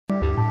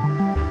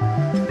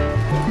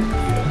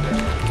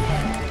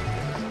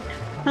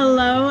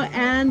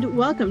and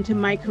welcome to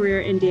My Career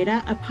in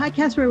Data, a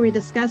podcast where we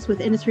discuss with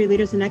industry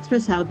leaders and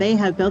experts how they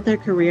have built their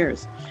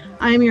careers.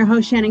 I'm your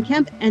host, Shannon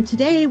Kemp, and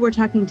today we're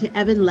talking to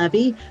Evan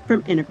Levy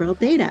from Integral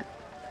Data.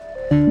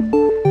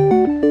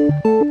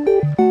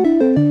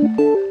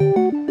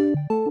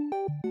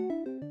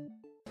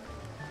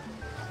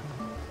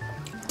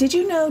 Did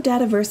you know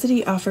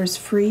DATAVERSITY offers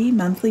free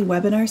monthly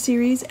webinar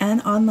series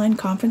and online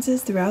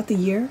conferences throughout the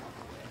year?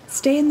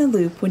 Stay in the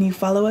loop when you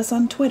follow us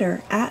on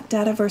Twitter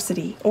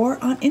 @DATAVERSITY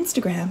or on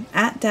Instagram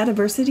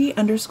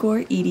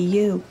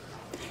 @DATAVERSITY_EDU.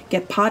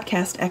 Get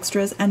podcast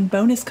extras and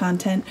bonus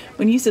content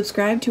when you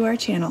subscribe to our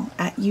channel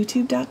at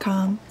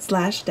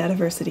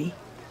youtube.com/DATAVERSITY.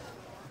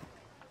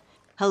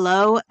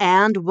 Hello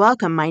and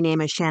welcome. My name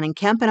is Shannon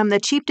Kemp and I'm the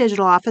Chief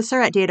Digital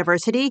Officer at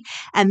DATAVERSITY,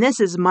 and this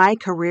is My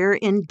Career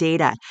in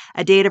Data,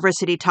 a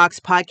DATAVERSITY Talks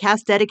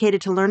podcast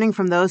dedicated to learning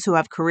from those who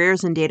have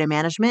careers in data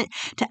management,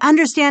 to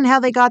understand how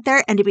they got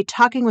there, and to be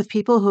talking with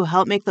people who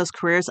help make those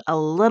careers a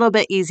little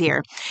bit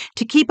easier.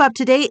 To keep up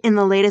to date in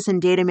the latest in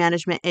data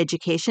management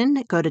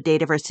education, go to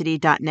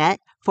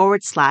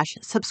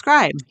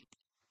dataversity.net/subscribe.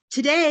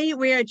 Today,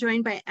 we are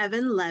joined by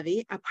Evan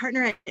Levy, a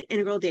partner at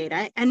Integral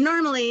Data. And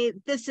normally,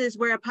 this is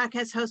where a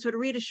podcast host would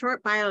read a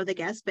short bio of the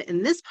guest. But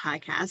in this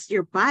podcast,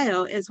 your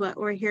bio is what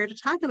we're here to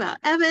talk about.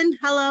 Evan,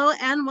 hello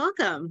and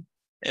welcome.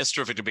 It's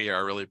terrific to be here. I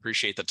really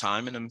appreciate the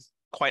time, and I'm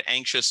quite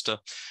anxious to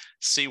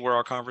see where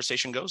our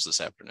conversation goes this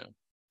afternoon.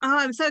 Oh,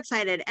 I'm so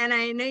excited. And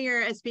I know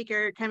you're a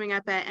speaker coming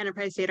up at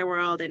Enterprise Data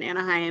World in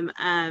Anaheim.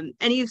 And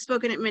you've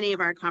spoken at many of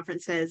our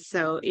conferences.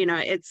 So,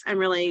 I'm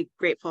really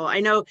grateful. I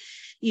know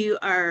you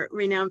are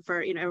renowned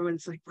for,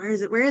 everyone's like, where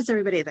is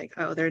everybody? Like,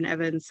 oh, they're in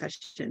Evan's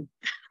session.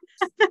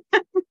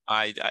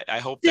 I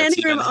hope that's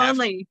standing room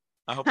only.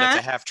 I hope that's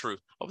a half truth.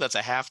 I hope that's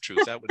a half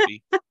truth. That would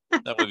be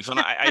fun.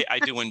 I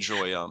do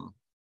enjoy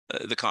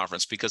the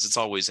conference because it's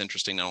always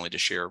interesting not only to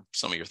share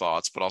some of your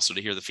thoughts, but also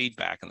to hear the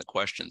feedback and the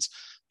questions.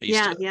 I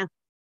used to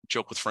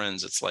joke with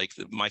friends. It's like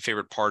my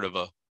favorite part of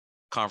a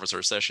conference or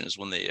a session is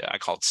when I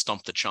call it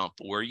stump the chump,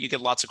 where you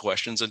get lots of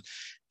questions, and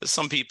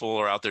some people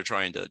are out there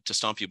trying to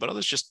stump you, but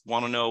others just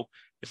want to know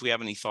if we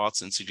have any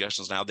thoughts and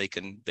suggestions now they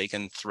can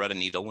thread a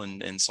needle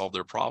and solve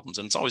their problems.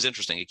 And it's always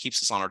interesting. It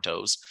keeps us on our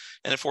toes,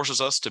 and it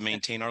forces us to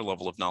maintain our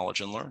level of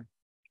knowledge and learn.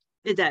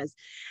 It does.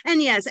 And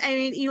yes, I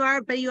mean, you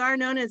are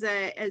known as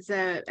a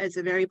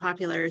very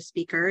popular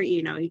speaker,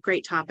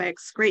 great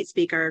topics, great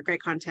speaker,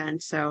 great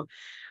content. So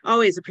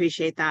always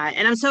appreciate that.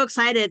 And I'm so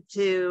excited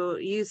to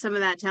use some of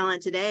that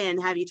talent today and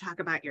have you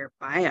talk about your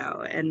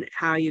bio and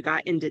how you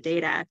got into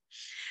data.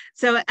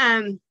 So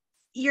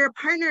you're a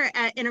partner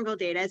at Integral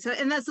Data. So,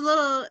 and that's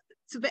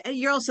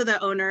you're also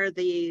the owner,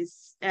 the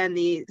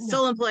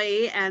sole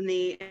employee and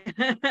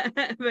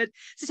but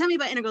so tell me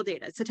about Integral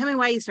Data. So tell me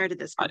why you started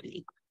this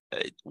company.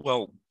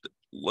 Well,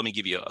 let me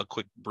give you a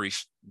quick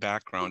brief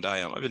background.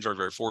 I've been very,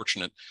 very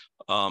fortunate.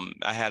 I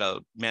had a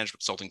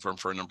management consulting firm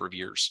for a number of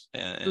years,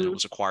 and it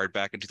was acquired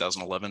back in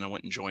 2011. I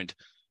went and joined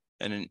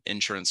an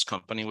insurance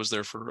company, was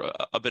there for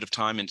a bit of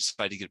time, and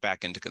decided to get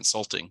back into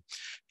consulting.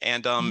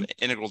 And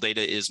Integral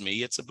Data is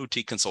me. It's a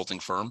boutique consulting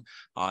firm.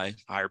 I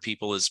hire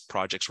people as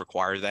projects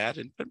require that,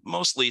 but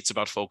mostly it's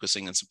about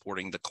focusing and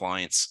supporting the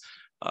clients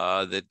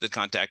that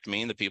contact me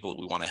and the people that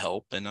we want to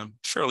help. And I'm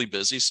fairly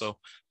busy, so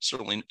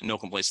certainly no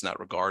complaints in that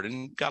regard,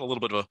 and got a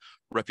little bit of a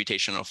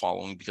reputation and a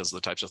following because of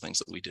the types of things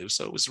that we do.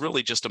 So it was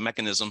really just a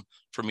mechanism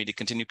for me to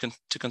continue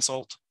to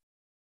consult.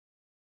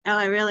 Oh,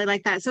 I really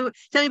like that. So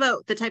tell me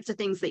about the types of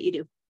things that you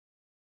do.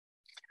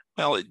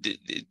 Well,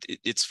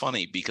 it's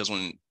funny because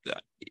when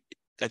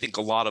I think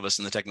a lot of us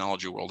in the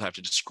technology world have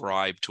to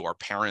describe to our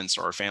parents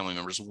or our family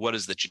members, what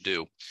is that you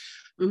do?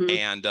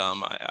 And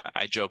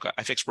I joke,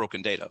 I fix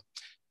broken data.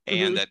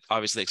 And that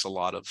obviously takes a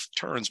lot of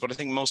turns, but I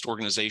think most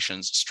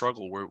organizations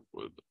struggle where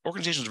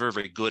organizations are very,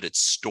 very good at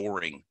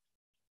storing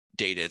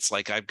data. It's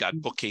like I've got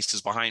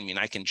bookcases behind me and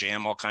I can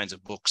jam all kinds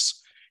of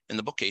books in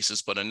the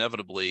bookcases, but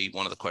inevitably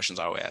one of the questions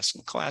I always ask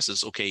in class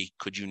is, okay,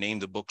 could you name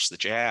the books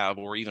that you have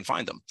or even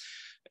find them?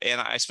 And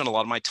I spend a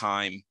lot of my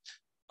time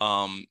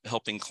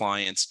helping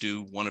clients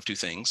do one of two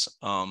things.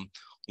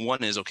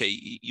 One is,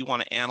 okay, you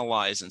want to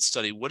analyze and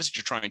study what is it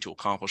you're trying to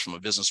accomplish from a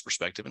business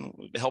perspective, and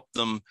help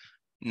them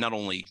not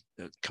only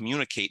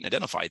communicate and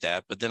identify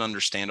that, but then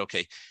understand,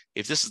 okay,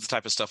 if this is the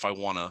type of stuff I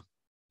want to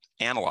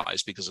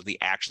analyze because of the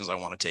actions I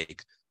want to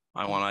take,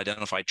 I want to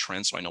identify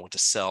trends so I know what to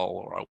sell,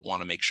 or I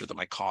want to make sure that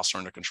my costs are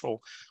under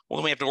control. Well,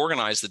 then we have to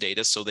organize the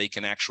data so they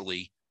can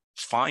actually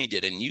find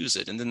it and use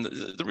it. And then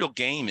the real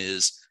game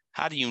is,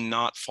 how do you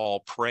not fall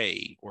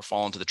prey or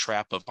fall into the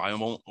trap of, I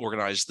won't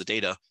organize the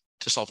data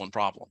to solve one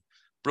problem?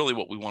 Really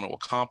what we want to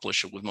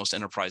accomplish with most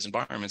enterprise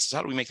environments is,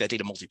 how do we make that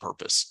data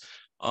multi-purpose?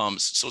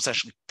 So it's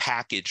actually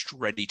packaged,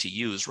 ready to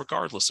use,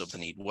 regardless of the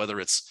need, whether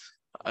it's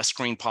a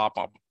screen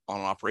pop-up on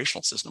an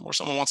operational system, or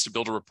someone wants to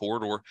build a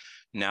report, or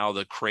now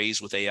the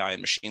craze with AI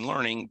and machine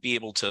learning, be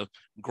able to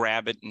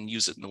grab it and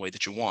use it in the way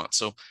that you want.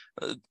 So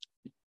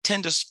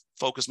tend to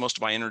focus most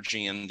of my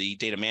energy in the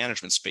data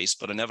management space,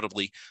 but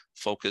inevitably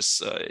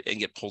focus and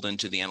get pulled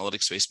into the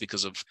analytics space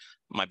because of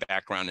my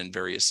background in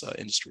various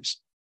industries.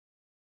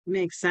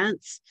 Makes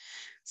sense.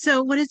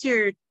 So what does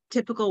your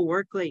typical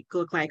work like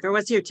look like, or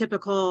what's your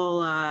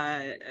typical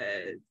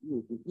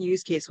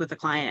use case with a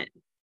client?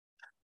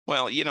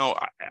 Well,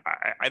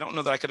 I don't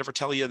know that I could ever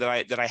tell you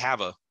that I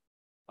have a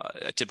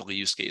typical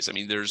use case. I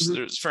mean, Mhm. there's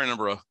a fair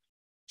number of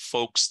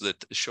folks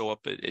that show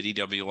up at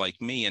EW like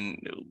me, and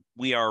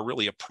we are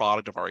really a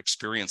product of our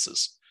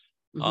experiences.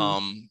 Mhm.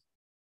 Um,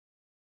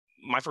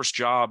 my first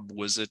job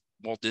was at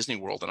Walt Disney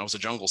World, and I was a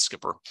jungle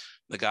skipper,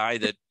 the guy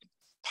that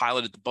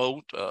piloted the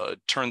boat,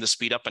 turned the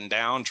speed up and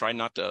down, tried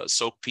not to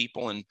soak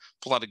people, and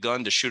pull out a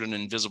gun to shoot an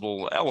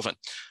invisible elephant.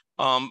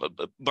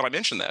 But I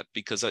mentioned that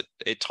because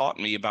it taught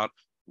me about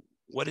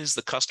what is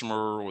the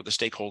customer or the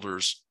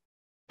stakeholders'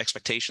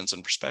 expectations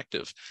and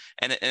perspective.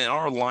 And in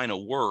our line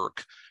of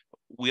work,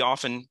 we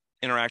often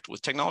interact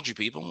with technology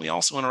people, and we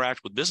also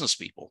interact with business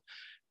people.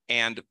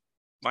 And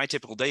my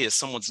typical day is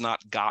someone's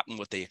not gotten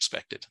what they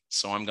expected.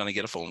 So I'm going to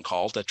get a phone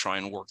call to try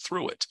and work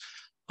through it.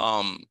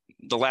 Um,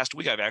 the last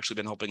week, I've actually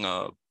been helping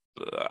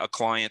a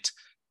client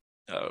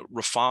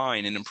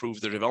refine and improve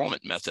their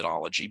development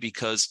methodology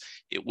because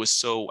it was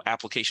so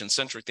application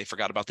centric. They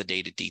forgot about the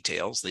data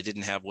details. They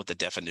didn't have what the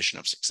definition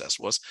of success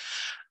was.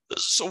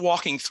 So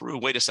walking through,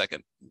 wait a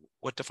second,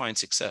 what defines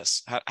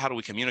success? How do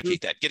we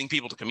communicate that? Getting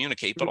people to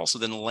communicate, but also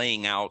then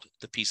laying out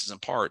the pieces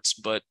and parts.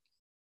 But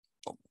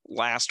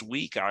last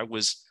week, I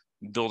was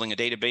building a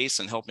database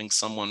and helping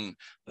someone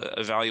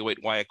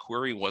evaluate why a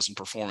query wasn't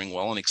performing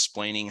well and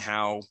explaining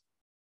how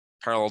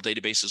parallel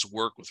databases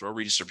work with row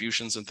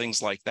redistributions and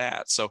things like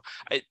that. So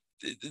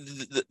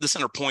the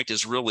center point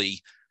is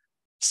really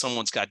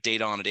someone's got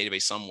data on a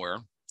database somewhere.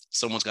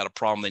 Someone's got a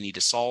problem they need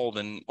to solve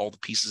and all the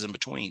pieces in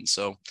between.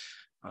 So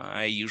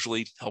I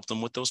usually help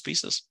them with those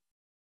pieces.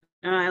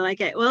 Oh, I like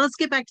it. Well, let's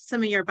get back to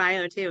some of your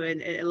bio too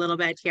in a little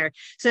bit here.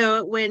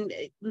 So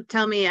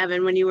tell me,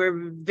 Evan, when you were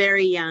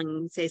very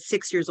young, say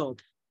 6 years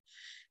old,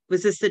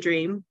 was this the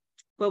dream?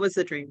 What was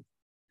the dream?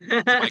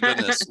 My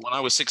goodness, when I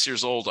was 6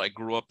 years old, I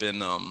grew up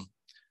in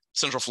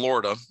Central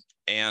Florida,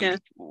 and Yeah.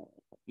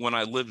 when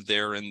I lived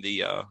there in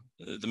the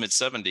mid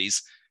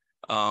 '70s,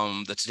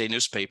 the Today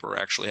newspaper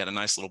actually had a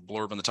nice little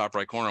blurb in the top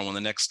right corner when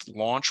the next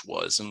launch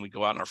was, and we'd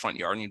go out in our front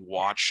yard and you'd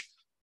watch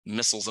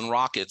missiles and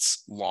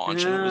rockets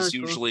launch, and it Oh, was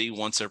cool. usually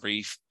once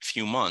every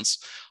few months.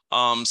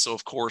 So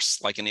of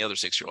course, like any other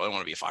 6-year-old, I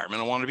want to be a fireman,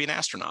 I want to be an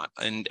astronaut,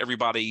 and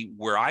everybody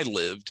where I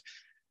lived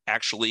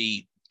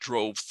actually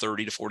drove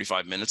 30 to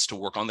 45 minutes to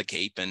work on the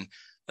Cape. And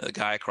the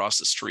guy across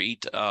the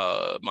street,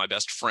 my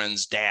best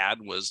friend's dad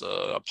was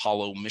a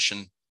Apollo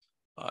mission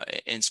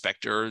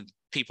inspector.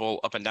 People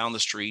up and down the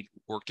street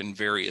worked in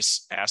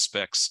various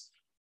aspects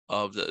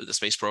of the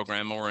space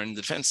program or in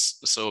the defense.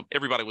 So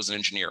everybody was an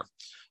engineer.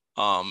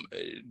 Um,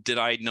 did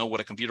I know what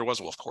a computer was?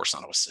 Well, of course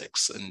not. I was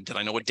 6. And did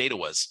I know what data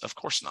was? Of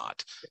course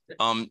not.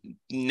 Um,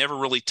 Never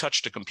really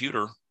touched a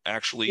computer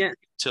actually Yeah.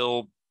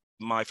 till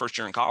my first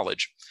year in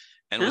college,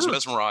 and was Oh,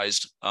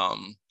 mesmerized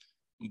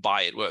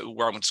by it.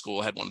 Where I went to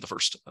school, I had one of the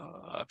first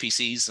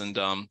PCs,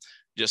 and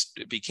just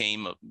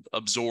became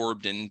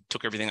absorbed and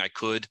took everything I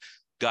could.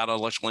 Got an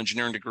electrical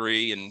engineering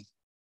degree, and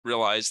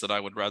realized that I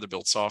would rather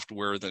build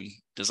software than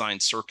design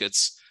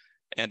circuits.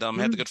 And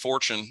had the mm, good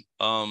fortune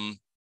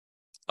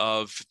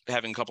of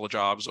having a couple of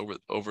jobs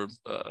over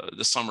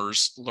the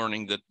summers,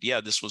 learning that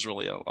this was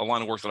really a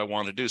line of work that I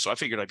wanted to do. So I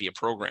figured I'd be a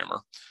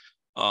programmer.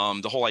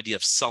 The whole idea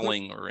of mm,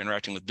 selling or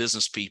interacting with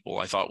business people,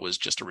 I thought was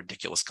just a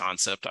ridiculous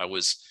concept. I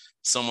was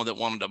someone that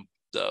wanted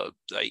to.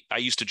 I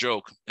used to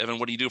joke, Evan,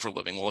 what do you do for a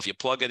living? Well, if you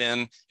plug it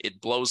in,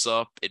 it blows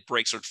up, it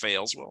breaks or it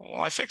fails.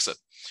 Well, I fix it.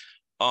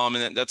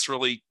 And that's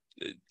really,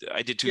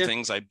 I did two yeah.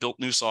 things. I built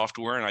new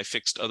software and I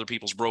fixed other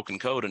people's broken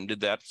code, and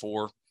did that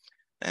for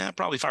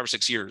probably 5 or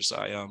 6 years. Oh,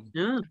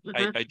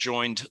 uh-huh. I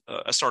joined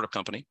a startup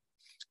company,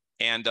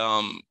 and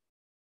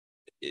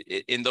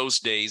in those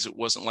days, it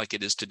wasn't like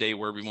it is today,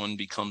 where everyone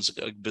becomes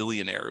a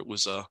billionaire. It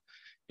was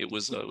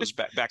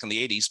back in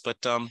the '80s, but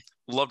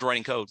loved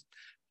writing code,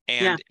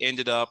 Yeah. and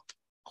ended up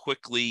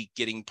quickly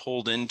getting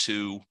pulled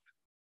into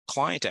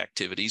client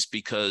activities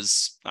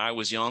because I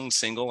was young,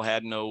 single,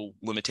 had no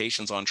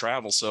limitations on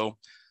travel. So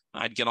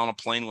I'd get on a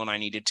plane when I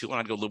needed to, and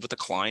I'd go live with a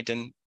client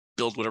and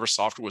build whatever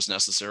software was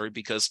necessary,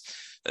 because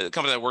the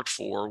company I worked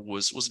for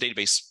was a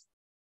database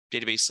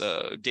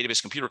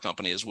computer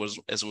company, as it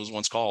was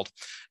once called.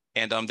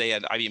 And they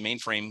had IBM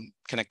mainframe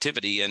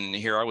connectivity, and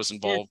here I was Yeah.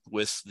 involved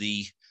with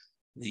the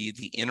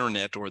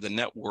internet or the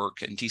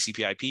network and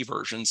TCP/IP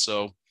version.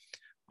 So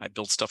I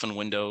built stuff in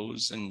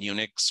Windows and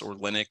Unix or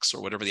Linux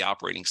or whatever the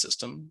operating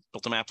system,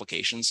 built them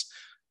applications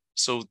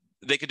so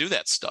they could do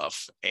that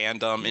stuff,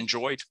 and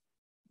enjoyed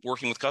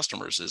working with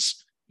customers.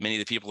 As many of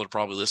the people that are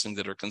probably listening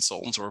that are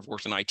consultants or have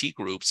worked in IT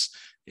groups,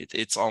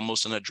 it's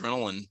almost an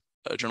adrenaline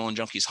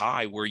junkies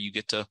high, where you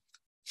get to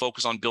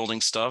focus on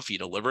building stuff, you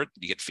deliver it,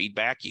 you get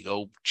feedback, you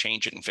go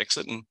change it and fix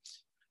it. And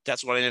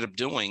that's what I ended up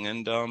doing.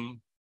 And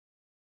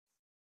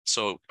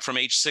so from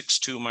age 6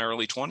 to my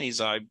early 20s,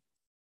 I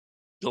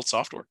built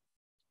software.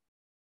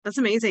 That's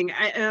amazing.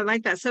 I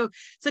like that. So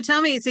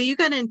tell me, so you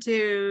got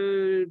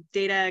into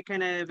data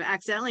kind of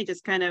accidentally,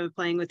 just kind of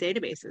playing with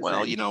databases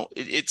Well, then?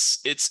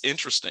 it's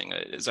interesting.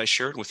 As I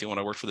shared with you when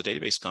I worked for the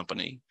database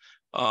company,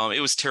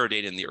 it was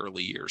Teradata in the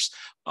early years.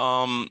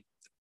 Um,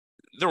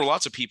 there were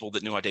lots of people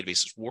that knew how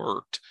databases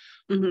worked,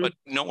 Mm-hmm. but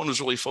no one was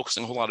really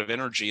focusing a whole lot of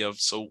energy of,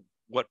 so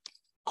what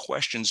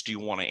questions do you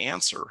want to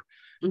answer?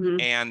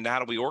 Mm-hmm. And how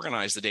do we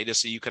organize the data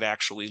so you could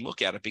actually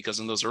look at it? Because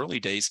in those early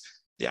days,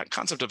 the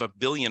concept of a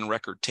billion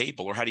record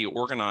table, or how do you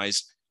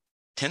organize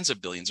tens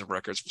of billions of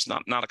records, was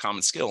not a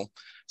common skill.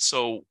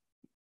 So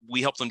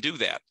we helped them do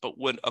that. But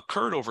what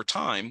occurred over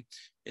time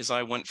is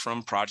I went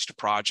from project to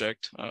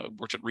project,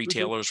 worked at Mm-hmm.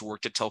 retailers,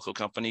 worked at telco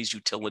companies,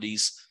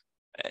 utilities,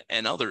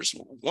 and others.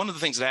 One of the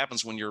things that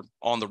happens when you're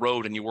on the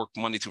road and you work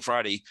Monday through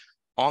Friday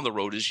on the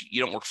road is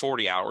you don't work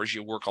 40 hours,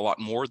 you work a lot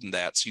more than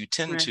that. So you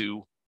tend Right.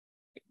 to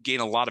gain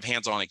a lot of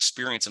hands-on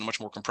experience in a much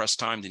more compressed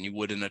time than you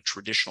would in a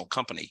traditional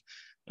company.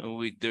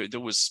 There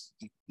was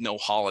no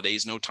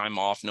holidays, no time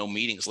off, no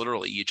meetings.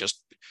 Literally,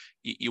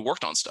 you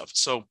worked on stuff.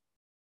 So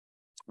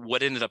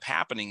what ended up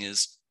happening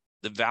is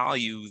the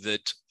value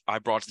that I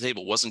brought to the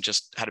table wasn't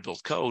just how to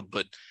build code,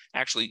 but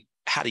actually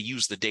how to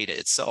use the data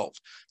itself.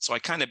 So I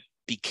kind of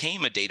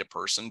became a data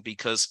person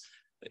because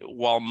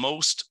while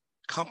most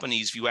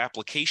companies view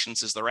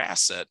applications as their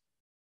asset,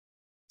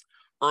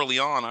 early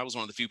on, I was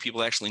one of the few people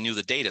that actually knew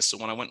the data. So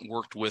when I went and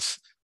worked with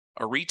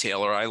a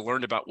retailer, I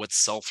learned about what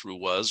sell-through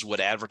was,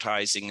 what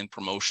advertising and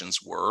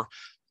promotions were,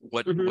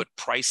 what Mm-hmm. what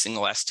pricing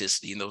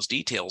elasticity and those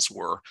details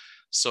were.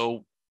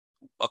 So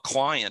a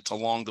client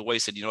along the way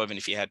said, Evan,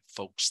 if you had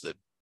folks that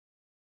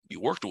you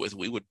worked with,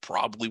 we would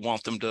probably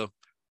want them to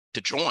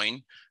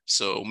join.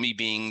 So me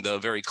being the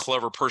very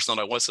clever person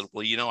that I was, said,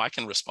 well, I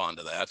can respond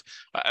to that.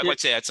 I'd Yeah. like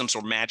to say I had some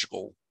sort of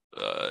magical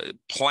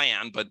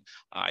plan, but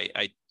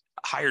I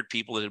hired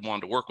people that had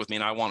wanted to work with me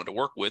and I wanted to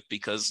work with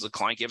because the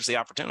client gave us the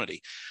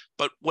opportunity.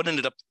 But what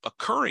ended up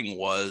occurring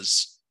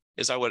was,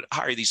 as I would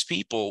hire these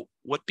people,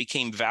 what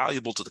became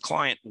valuable to the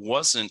client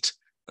wasn't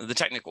the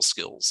technical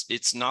skills.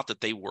 It's not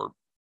that they were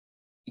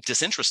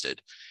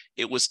disinterested.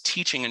 It was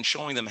teaching and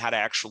showing them how to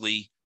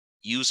actually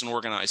use and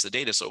organize the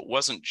data. So it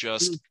wasn't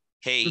just,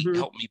 hey, Mm-hmm.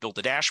 help me build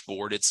a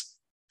dashboard. It's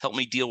help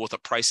me deal with a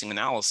pricing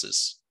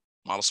analysis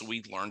model. So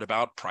we learned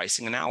about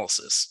pricing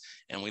analysis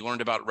and we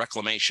learned about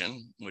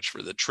reclamation, which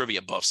for the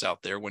trivia buffs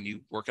out there, when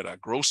you work at a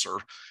grocer,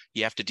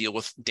 you have to deal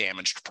with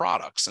damaged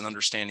products and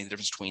understanding the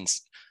difference between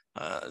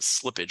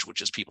slippage,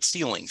 which is people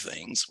stealing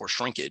things, or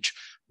shrinkage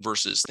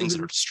versus things that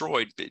Mm-hmm. are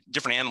destroyed.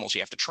 Different animals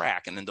you have to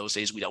track. And in those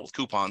days, we dealt with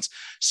coupons.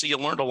 So you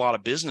learned a lot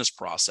of business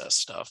process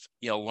stuff.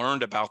 You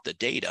learned about the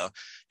data,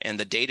 and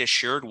the data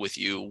shared with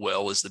you,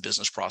 well, is the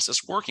business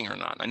process working or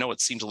not? I know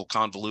it seems a little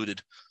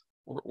convoluted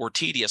or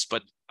tedious,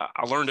 but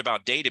I learned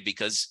about data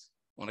because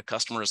when a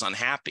customer is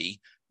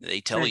unhappy, they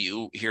tell Right.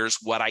 you, here's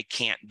what I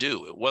can't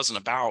do. It wasn't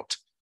about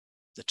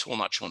the tool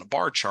not showing a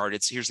bar chart.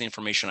 It's here's the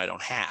information I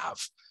don't have.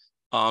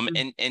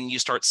 Mm-hmm. And you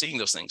start seeing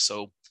those things.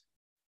 So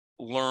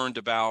learned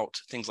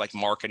about things like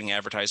marketing,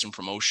 advertising,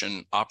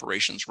 promotion,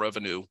 operations,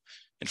 revenue,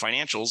 and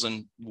financials,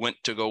 and went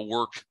to go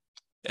work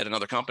at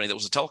another company that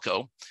was a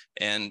telco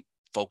and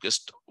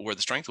focused where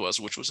the strength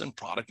was, which was in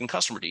product and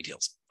customer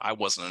details. I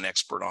wasn't an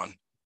expert on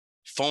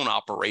phone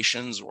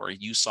operations or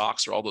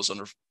USOX or all those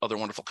other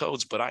wonderful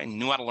codes, but I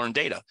knew how to learn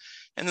data.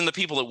 And then the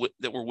people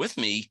that were with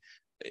me,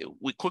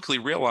 we quickly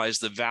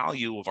realized the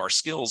value of our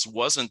skills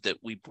wasn't that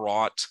we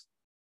brought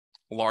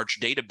large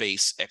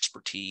database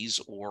expertise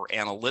or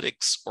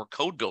analytics or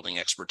code building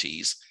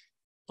expertise.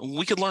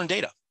 We could learn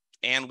data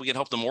and we could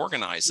help them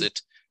organize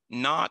it,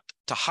 not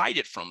to hide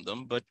it from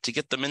them, but to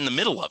get them in the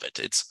middle of it.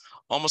 It's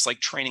almost like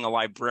training a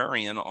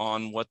librarian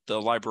on what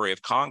the Library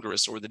of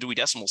Congress or the Dewey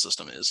Decimal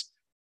System is.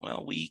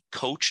 Well, we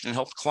coached and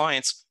helped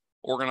clients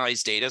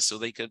organize data so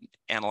they could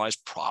analyze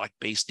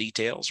product-based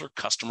details or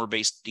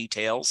customer-based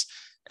details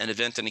and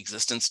event and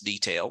existence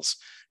details.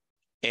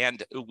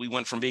 And we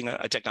went from being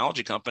a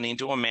technology company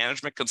into a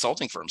management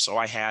consulting firm. So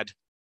I had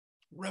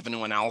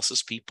revenue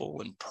analysis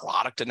people and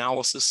product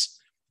analysis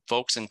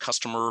folks and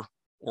customer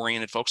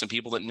oriented folks and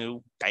people that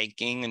knew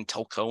banking and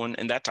telco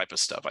and that type of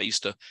stuff. I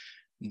used to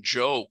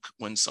joke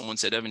when someone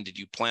said, Evan, did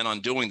you plan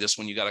on doing this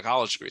when you got a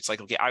college degree? It's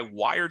like, okay, I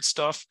wired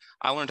stuff.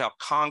 I learned how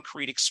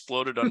concrete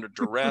exploded under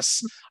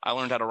duress. I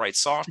learned how to write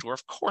software.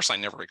 Of course, I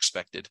never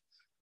expected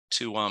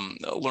to learn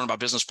about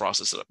business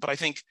processes. But I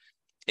think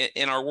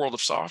in our world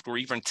of software,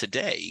 even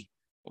today,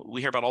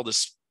 we hear about all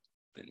this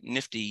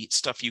nifty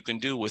stuff you can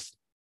do with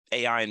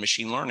AI and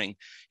machine learning.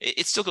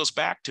 It still goes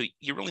back to,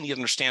 you really need to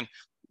understand,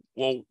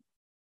 well,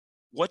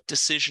 what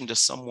decision does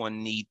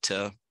someone need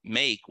to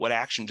make? What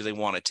action do they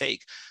want to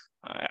take?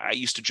 I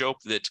used to joke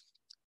that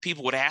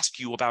people would ask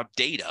you about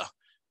data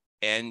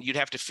and you'd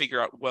have to figure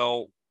out,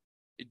 well,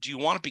 do you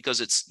want it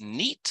because it's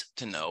neat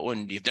to know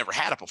and you've never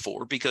had it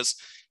before? Because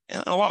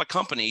in a lot of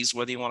companies,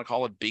 whether you want to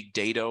call it big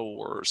data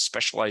or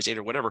specialized data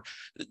or whatever,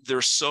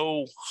 they're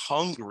so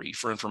hungry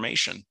for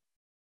information.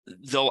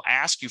 They'll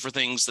ask you for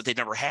things that they've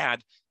never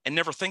had and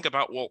never think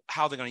about, well,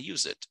 how they're going to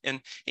use it. And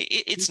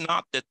it's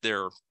not that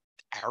they're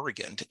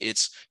arrogant.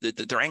 It's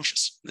that they're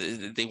anxious.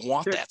 They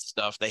want Sure. that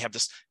stuff. They have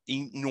this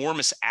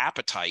enormous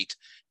appetite,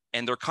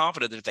 and they're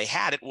confident that if they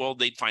had it, well,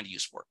 they'd find a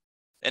use for it.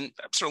 And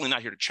I'm certainly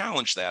not here to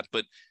challenge that.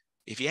 But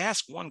if you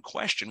ask one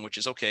question, which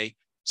is, okay,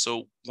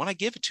 so when I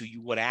give it to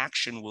you, what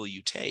action will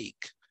you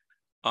take?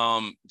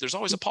 There's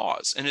always a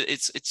pause, and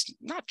it's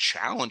not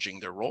challenging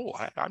their role.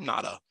 I'm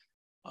not a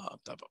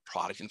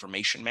product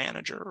information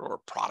manager or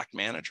a product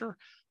manager.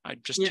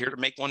 I'm just here to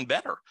make one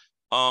better.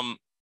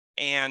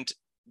 And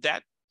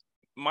that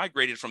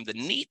migrated from the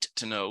need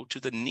to know to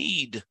the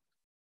need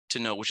to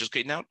know, which is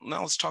great. Now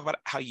let's talk about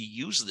how you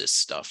use this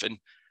stuff. And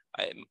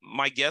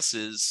my guess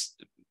is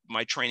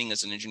my training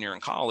as an engineer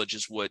in college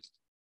is what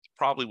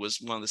probably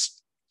was one of the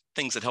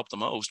things that helped the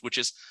most, which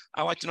is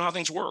I like to know how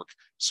things work.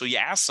 So you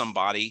ask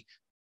somebody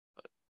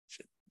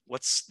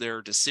what's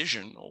their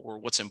decision or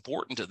what's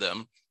important to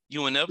them,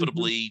 you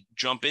inevitably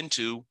jump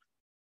into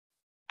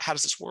how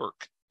does this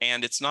work?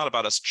 And it's not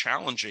about us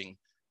challenging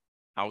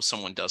how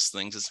someone does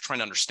things. It's trying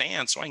to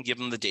understand so I can give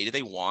them the data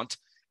they want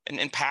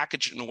and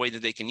package it in a way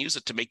that they can use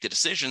it to make the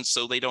decision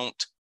so they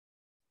don't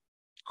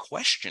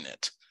question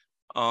it.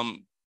 I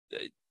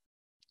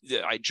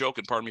joke,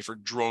 and pardon me for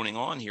droning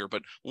on here,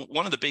 but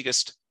one of the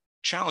biggest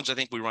challenge I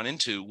think we run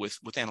into with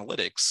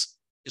analytics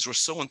is we're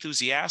so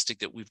enthusiastic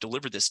that we've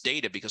delivered this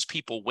data because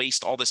people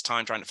waste all this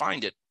time trying to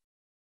find it.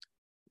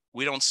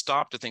 We don't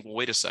stop to think, well,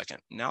 wait a second,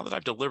 now that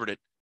I've delivered it,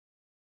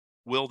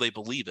 will they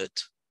believe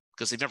it?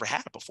 Because they've never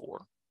had it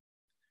before.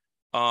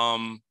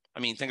 I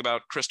mean, think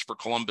about Christopher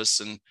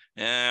Columbus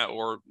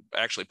or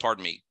actually,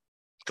 pardon me,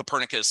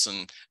 Copernicus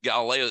and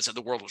Galileo said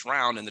the world was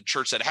round, and the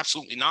church said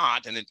absolutely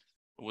not, and it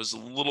was a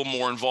little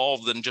more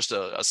involved than just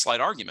a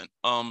slight argument.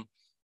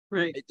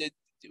 Right.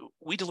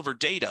 We deliver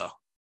data,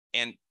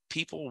 and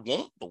people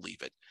won't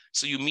believe it.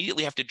 So you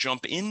immediately have to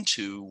jump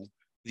into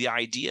the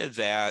idea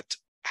that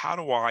how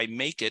do I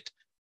make it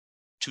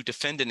to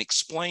defend and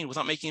explain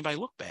without making anybody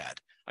look bad?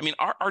 I mean,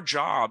 our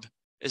job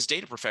as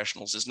data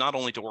professionals is not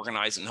only to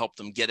organize and help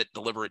them get it,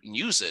 deliver it, and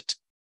use it,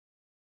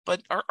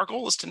 but our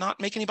goal is to not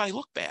make anybody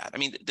look bad. I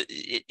mean,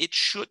 it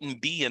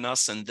shouldn't be an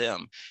us and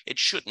them. It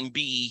shouldn't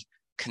be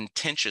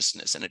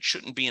contentiousness, and it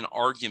shouldn't be an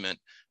argument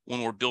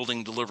when we're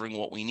building, delivering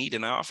what we need.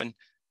 And I often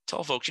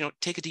tell folks,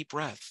 take a deep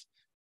breath.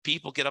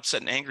 People get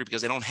upset and angry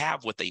because they don't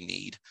have what they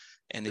need.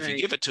 And if you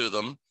give it to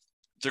them,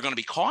 they're going to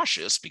be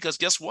cautious because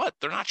guess what?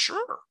 They're not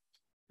sure.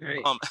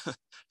 Right.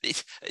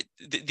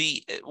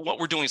 What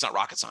we're doing is not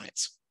rocket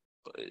science,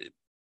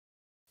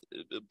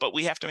 but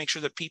we have to make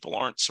sure that people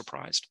aren't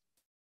surprised.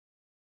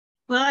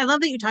 Well, I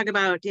love that you talk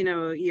about,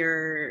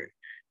 your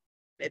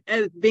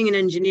being an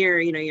engineer,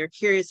 you're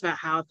curious about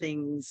how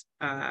things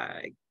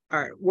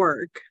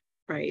work,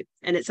 right?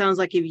 And it sounds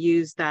like you've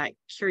used that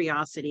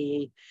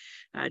curiosity,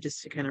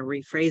 just to kind of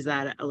rephrase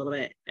that a little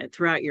bit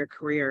throughout your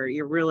career.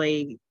 You're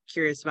really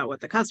curious about what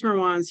the customer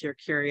wants. You're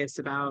curious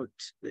about,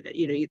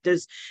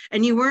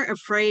 and you weren't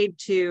afraid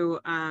to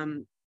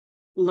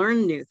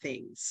learn new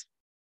things.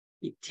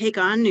 You take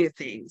on new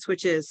things,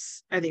 which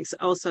is, I think,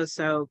 also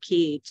so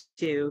key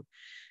to.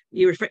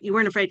 You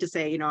weren't afraid to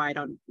say, I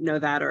don't know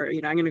that, or,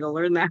 I'm going to go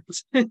learn that.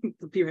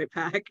 I'll be right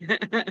back.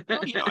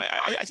 Well,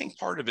 I think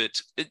part of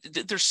it,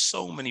 there's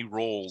so many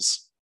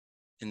roles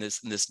in this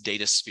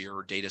data sphere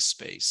or data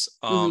space.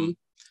 There's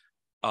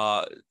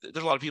a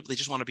lot of people, they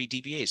just want to be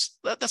DBAs.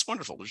 That's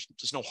wonderful.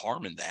 There's no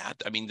harm in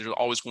that. I mean, there's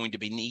always going to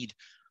be need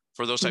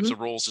for those types of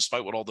roles,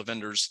 despite what all the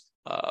vendors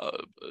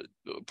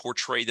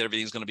portray that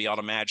everything's going to be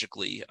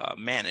automatically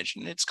managed.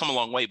 And it's come a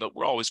long way, but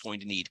we're always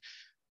going to need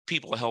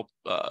people to help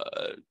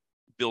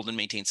build and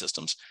maintain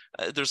systems.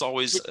 There's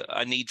always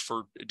a need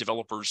for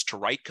developers to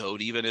write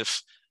code, even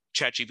if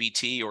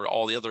ChatGPT or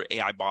all the other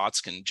AI bots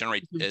can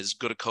generate as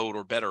good a code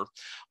or better.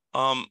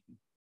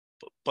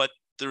 But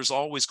there's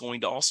always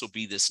going to also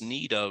be this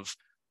need of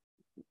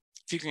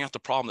figuring out the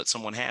problem that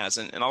someone has.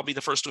 And I'll be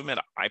the first to admit,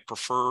 I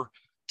prefer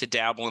to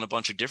dabble in a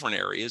bunch of different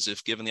areas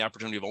if given the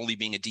opportunity of only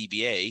being a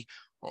DBA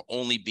or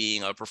only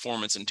being a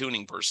performance and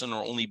tuning person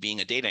or only being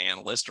a data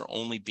analyst or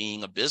only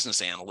being a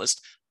business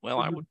analyst. Well,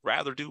 I would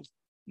rather do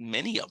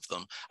many of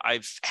them.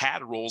 I've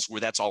had roles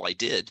where that's all I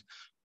did.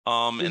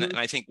 And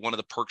I think one of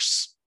the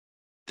perks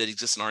that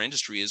exists in our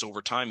industry is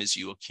over time, as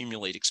you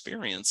accumulate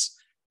experience,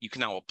 you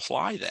can now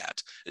apply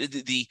that.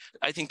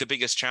 I think the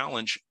biggest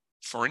challenge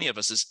for any of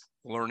us is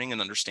learning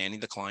and understanding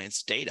the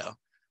client's data,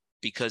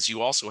 because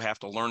you also have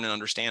to learn and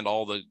understand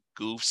all the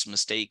goofs,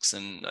 mistakes,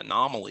 and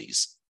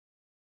anomalies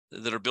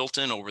that are built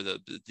in over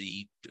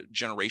the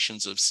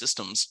generations of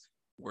systems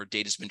where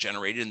data's been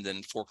generated and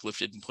then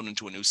forklifted and put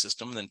into a new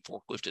system, and then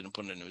forklifted and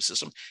put into a new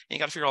system. And you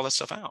got to figure all that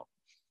stuff out.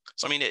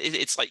 So, I mean,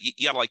 it's like,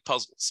 you got to like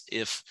puzzles.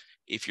 If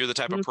you're the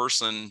type of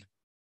person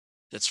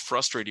that's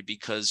frustrated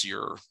because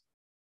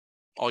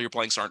all your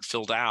blanks aren't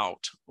filled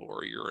out,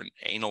 or you're an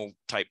anal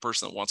type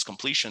person that wants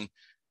completion,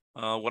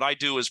 what I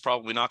do is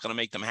probably not going to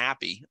make them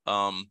happy.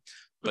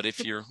 But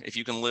if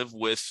you can live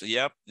with,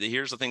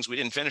 here's the things we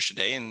didn't finish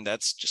today, and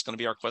that's just going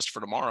to be our quest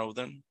for tomorrow,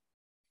 then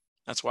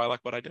that's why I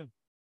like what I do.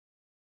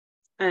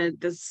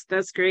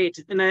 That's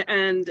great, and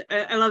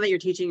I love that you're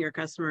teaching your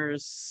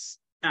customers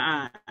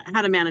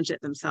how to manage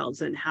it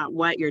themselves, and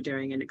what you're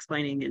doing, and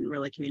explaining and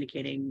really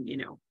communicating,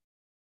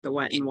 the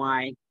what and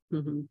why.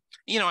 Mm-hmm.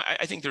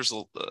 I think there's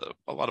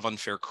a lot of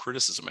unfair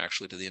criticism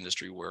actually to the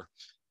industry where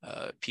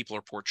people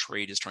are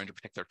portrayed as trying to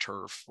protect their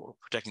turf or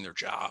protecting their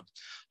job.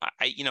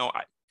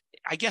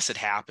 I guess it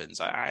happens.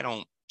 I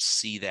don't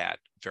see that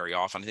very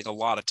often. I think a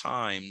lot of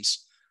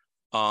times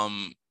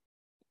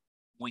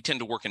we tend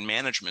to work in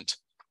management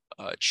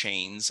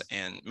chains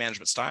and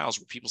management styles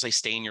where people say,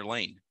 stay in your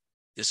lane.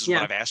 This is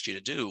what I've asked you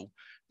to do.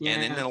 Yeah.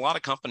 And in a lot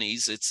of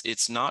companies,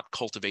 it's not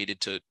cultivated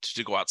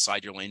to go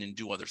outside your lane and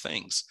do other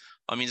things.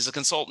 I mean, as a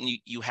consultant,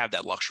 you have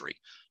that luxury.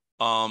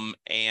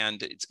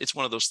 And it's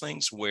one of those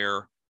things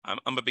where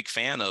I'm a big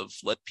fan of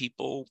let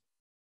people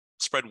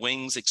spread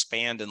wings,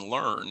 expand, and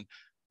learn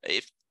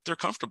if they're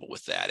comfortable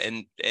with that.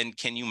 And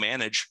can you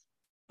manage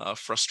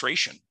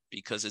frustration?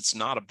 Because it's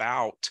not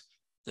about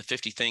the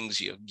 50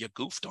 things you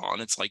goofed on.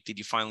 It's like, did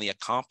you finally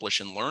accomplish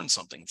and learn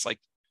something? It's like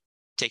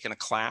taking a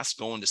class,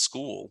 going to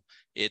school.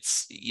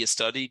 It's you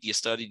studied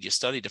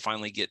to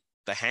finally get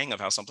the hang of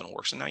how something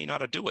works, and now you know how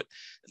to do it.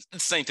 It's the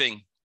same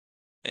thing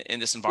in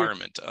this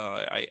environment.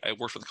 I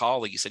worked with a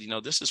colleague. He said,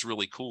 this is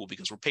really cool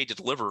because we're paid to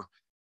deliver,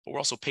 but we're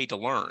also paid to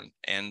learn.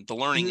 And the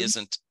learning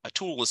isn't a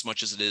tool as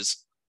much as it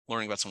is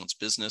learning about someone's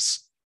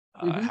business,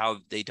 how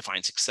they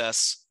define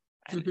success,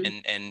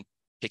 and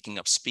picking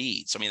up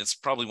speed. So, I mean, that's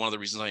probably one of the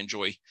reasons I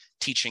enjoy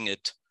teaching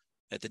it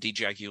at the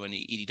DGIQ and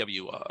the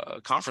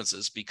EDW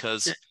conferences,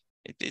 because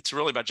it's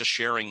really about just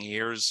sharing.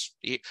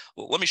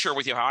 Let me share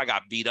with you how I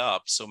got beat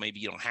up, so maybe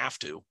you don't have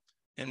to,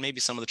 and maybe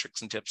some of the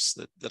tricks and tips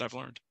that I've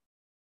learned.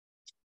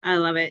 I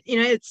love it.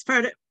 It's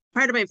part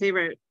of my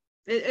favorite.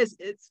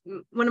 It's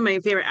one of my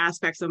favorite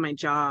aspects of my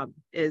job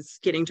is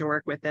getting to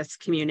work with this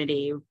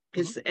community,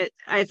 because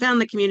I found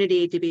the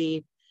community to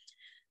be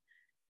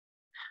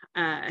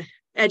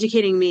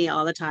educating me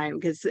all the time,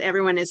 because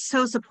everyone is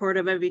so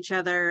supportive of each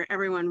other.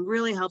 Everyone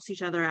really helps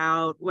each other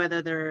out,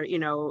 whether they're,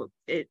 no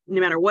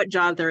matter what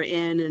job they're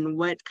in and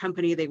what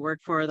company they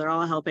work for, they're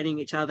all helping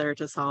each other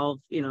to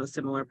solve,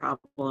 similar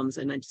problems.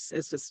 And I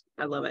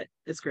love it.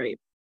 It's great.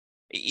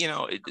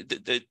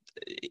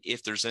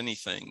 If there's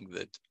anything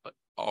that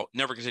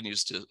never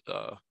continues to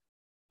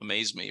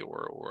amaze me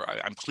or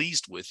I'm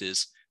pleased with,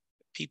 is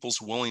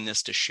people's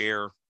willingness to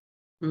share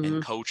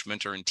and coach,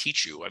 mentor, and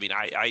teach you. I mean,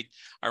 I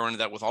run into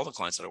that with all the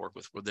clients that I work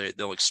with, where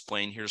they'll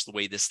explain, here's the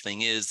way this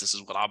thing is. This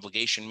is what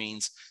obligation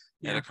means.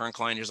 And a current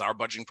client, here's how our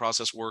budgeting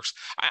process works.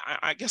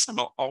 I guess I'm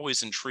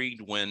always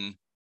intrigued when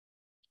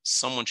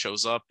someone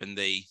shows up and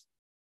they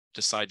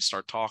decide to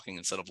start talking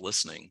instead of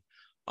listening.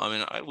 I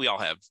mean, we all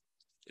have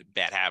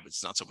bad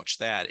habits, not so much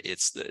that.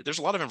 There's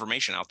a lot of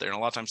information out there, and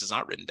a lot of times it's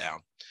not written down.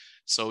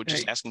 So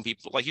just asking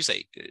people, like you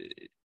say,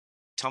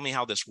 tell me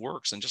how this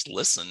works, and just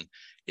listen.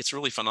 It's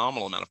really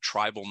phenomenal amount of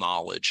tribal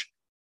knowledge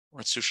or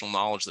institutional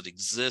knowledge that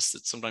exists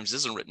that sometimes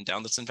isn't written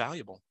down, that's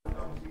invaluable.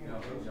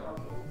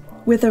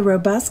 With a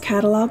robust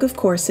catalog of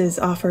courses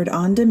offered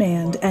on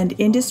demand and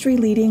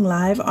industry-leading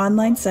live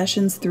online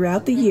sessions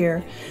throughout the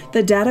year,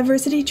 the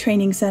DATAVERSITY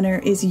Training Center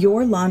is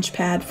your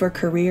launchpad for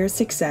career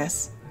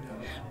success.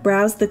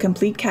 Browse the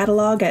complete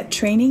catalog at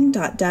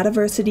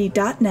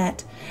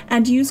training.dataversity.net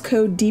and use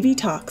code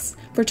DVTalks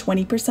for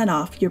 20%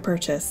 off your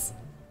purchase.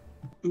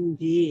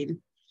 Indeed.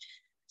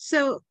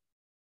 So,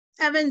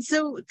 Evan,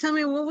 tell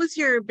me, what was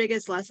your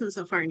biggest lesson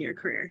so far in your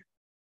career?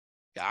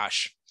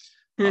 Gosh,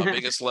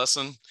 biggest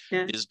lesson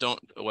is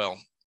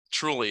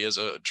truly, as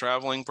a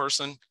traveling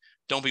person,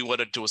 don't be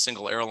wedded to a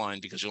single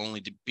airline, because you'll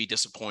only be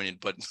disappointed.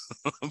 But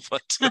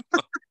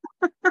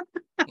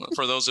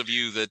for those of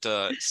you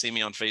that see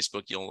me on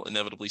Facebook, you'll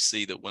inevitably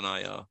see that when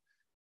I'll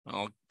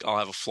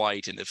have a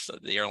flight, and if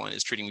the airline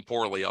is treating me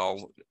poorly,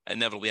 I'll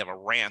inevitably have a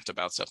rant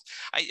about stuff.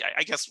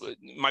 I guess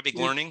my big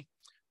learning,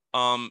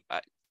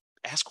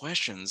 ask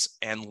questions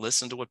and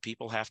listen to what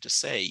people have to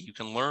say. You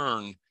can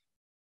learn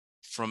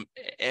from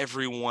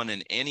everyone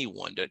and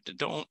anyone.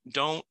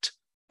 Don't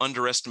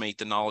underestimate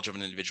the knowledge of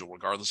an individual,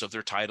 regardless of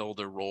their title,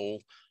 their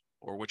role,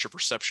 or what your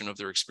perception of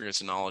their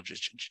experience and knowledge is.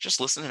 Just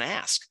listen and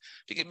ask,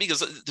 because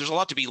there's a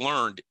lot to be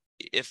learned,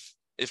 if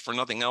for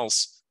nothing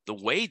else, the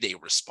way they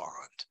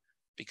respond,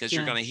 because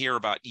you're going to hear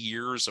about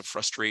years of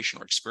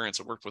frustration or experience.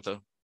 I worked with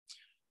a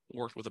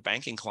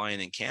banking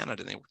client in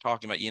Canada, and they were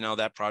talking about,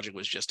 that project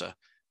was just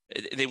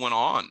they went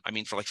on,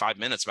 for like 5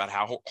 minutes about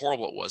how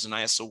horrible it was. And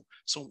I asked,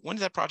 so when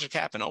did that project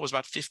happen? Oh, it was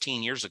about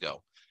 15 years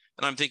ago.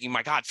 And I'm thinking,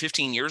 my God,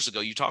 15 years ago,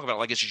 you talk about it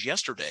like it's just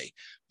yesterday.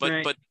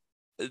 But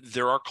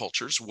there are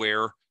cultures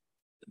where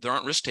there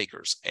aren't risk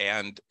takers.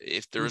 And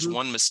if there's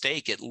one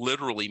mistake, it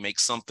literally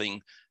makes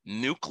something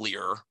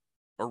nuclear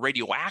or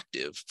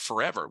radioactive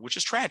forever, which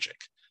is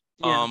tragic.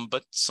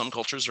 But some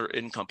cultures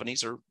in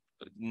companies are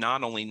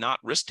not only not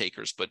risk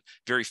takers, but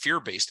very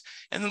fear-based.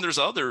 And then there's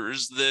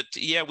others that,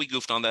 we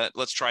goofed on that,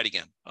 let's try it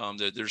again.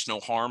 There's no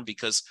harm,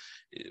 because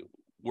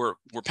we're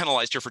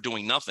penalized here for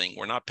doing nothing.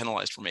 We're not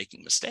penalized for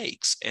making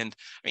mistakes. And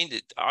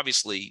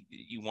obviously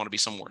you want to be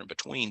somewhere in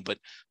between, but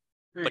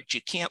you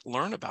can't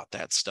learn about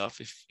that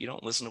stuff if you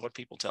don't listen to what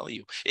people tell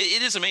you.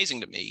 It is amazing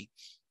to me.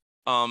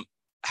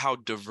 how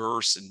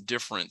diverse and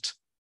different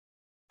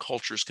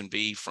cultures can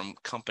be from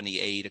company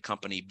A to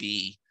company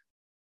B,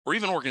 or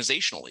even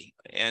organizationally.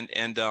 And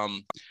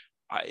it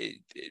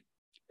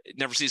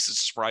never ceases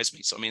to surprise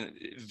me. So, I mean,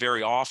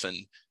 very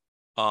often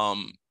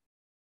I'm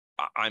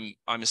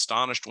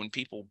astonished when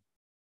people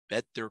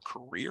bet their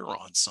career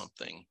on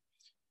something.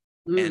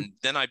 And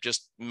then I've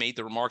just made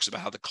the remarks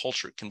about how the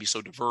culture can be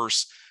so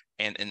diverse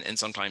and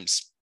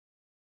sometimes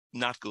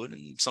not good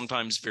and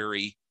sometimes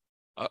very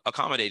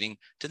accommodating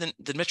to then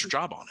admit your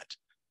job on it.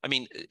 I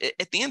mean,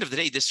 at the end of the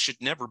day, this should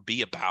never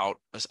be about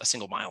a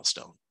single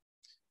milestone.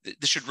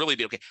 This should really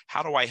be, okay,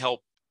 how do I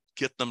help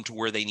get them to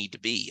where they need to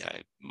be?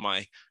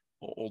 My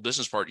old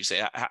business partner, you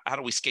say, how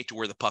do we skate to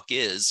where the puck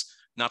is?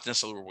 Not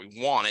necessarily where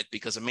we want it,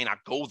 because it may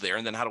not go there.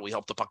 And then how do we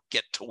help the puck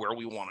get to where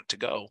we want it to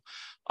go?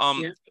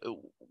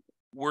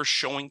 We're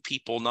showing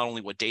people not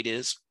only what data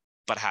is,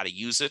 but how to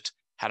use it,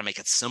 how to make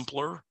it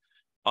simpler.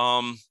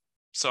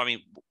 So, I mean,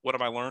 what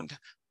have I learned?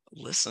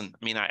 Listen,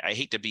 I mean, I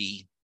hate to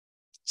be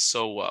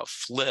so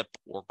flip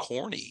or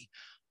corny,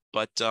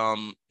 but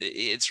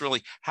it's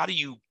really, how do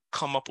you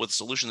come up with a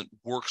solution that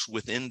works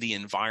within the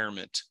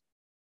environment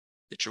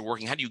that you're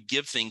working? How do you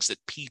give things that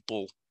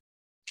people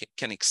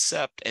can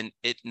accept and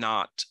it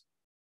not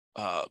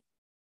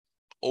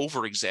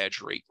over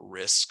exaggerate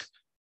risk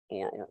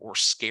or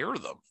scare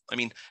them? I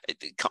mean,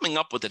 coming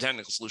up with a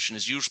technical solution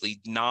is usually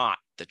not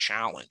the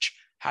challenge.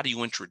 How do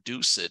you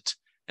introduce it,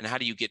 and how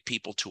do you get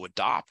people to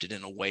adopt it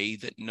in a way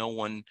that no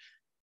one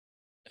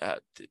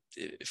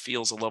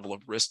feels a level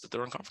of risk that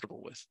they're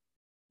uncomfortable with?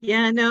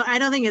 Yeah, no, I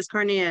don't think it's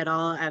corny at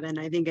all, Evan.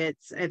 I think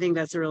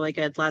that's a really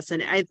good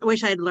lesson. I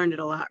wish I'd learned it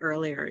a lot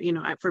earlier.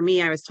 For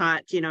me, I was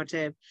taught,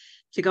 to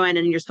go in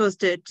and you're supposed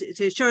to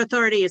show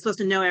authority. You're supposed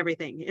to know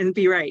everything and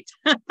be right.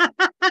 One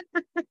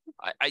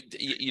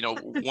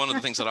of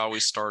the things that I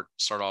always start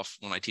off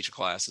when I teach a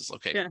class is,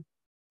 okay, yeah,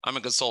 I'm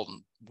a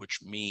consultant, which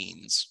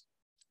means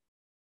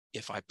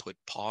if I put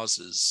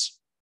pauses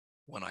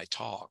when I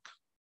talk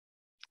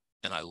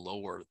and I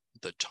lower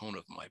the tone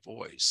of my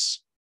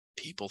voice,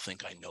 people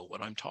think I know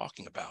what I'm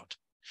talking about.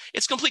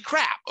 It's complete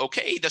crap.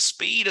 Okay, the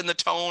speed and the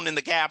tone and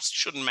the gaps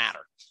shouldn't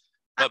matter,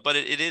 but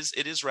it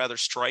is rather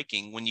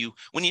striking when you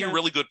hear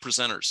really good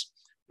presenters.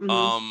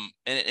 And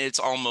it's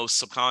almost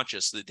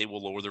subconscious that they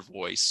will lower their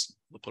voice.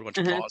 They'll put a bunch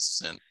of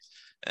pauses in.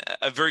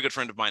 A very good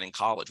friend of mine in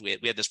college, we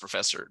had this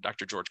professor,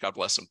 Dr. George, God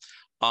bless him.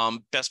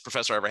 Best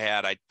professor I ever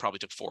had. I probably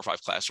took 4 or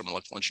 5 classes from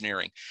electrical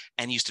engineering,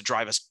 and he used to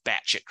drive us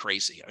batshit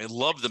crazy. I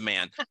love the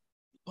man,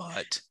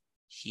 but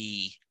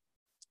he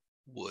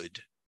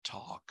would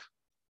talk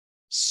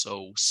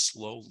so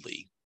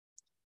slowly,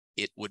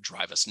 it would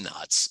drive us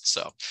nuts.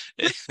 So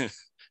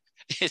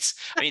what's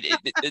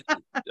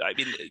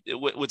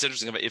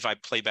interesting about, if I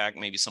play back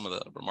maybe some of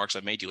the remarks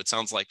I've made to you, it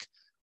sounds like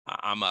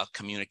I'm a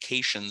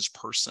communications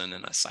person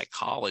and a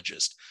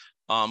psychologist,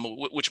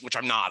 which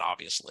I'm not,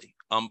 obviously.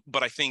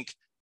 But I think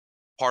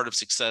part of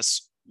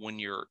success when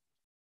you're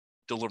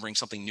delivering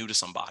something new to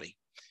somebody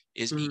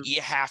is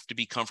you have to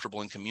be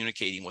comfortable in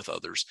communicating with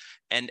others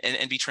and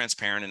be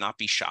transparent and not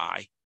be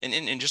shy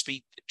and just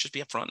be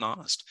upfront and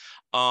honest.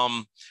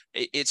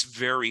 It's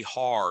very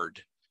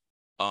hard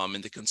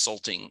in the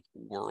consulting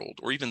world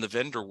or even the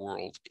vendor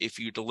world if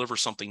you deliver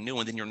something new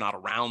and then you're not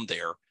around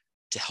there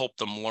to help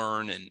them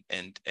learn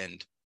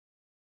and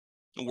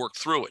work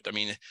through it. I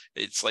mean,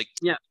 it's like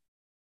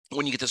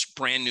when you get this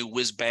brand new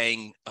whiz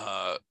bang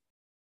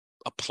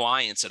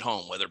appliance at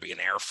home, whether it be an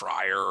air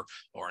fryer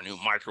or a new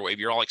microwave,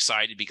 you're all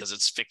excited because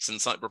it's fixing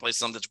something, replacing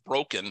something that's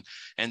broken.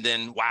 And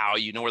then, wow,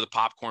 you know where the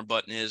popcorn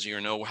button is, you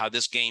know how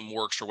this game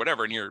works or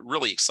whatever, and you're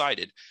really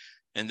excited.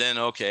 And then,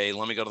 okay,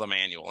 let me go to the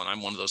manual. And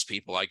I'm one of those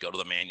people, I go to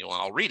the manual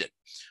and I'll read it.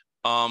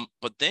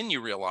 But then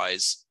you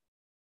realize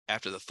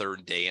after the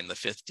 3rd day and the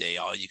 5th day,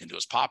 all you can do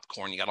is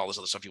popcorn. You got all this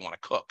other stuff you want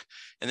to cook.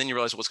 And then you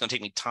realize, well, it's going to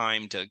take me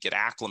time to get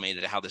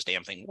acclimated to how this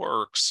damn thing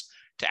works,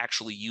 to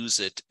actually use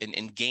it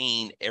and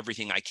gain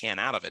everything I can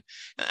out of it.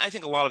 And I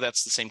think a lot of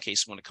that's the same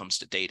case when it comes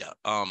to data.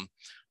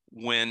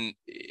 When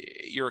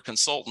you're a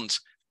consultant,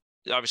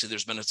 obviously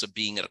there's benefits of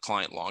being at a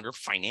client longer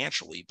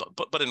financially,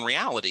 but in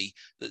reality,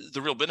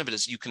 the real benefit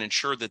is you can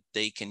ensure that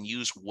they can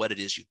use what it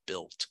is you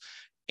built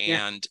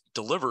and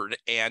delivered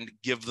and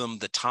give them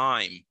the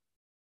time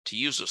to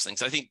use those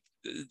things. I think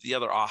the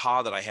other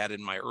aha that I had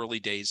in my early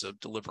days of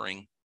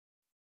delivering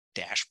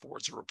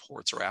dashboards or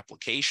reports or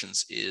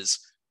applications is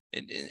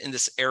in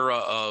this era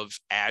of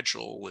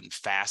agile and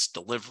fast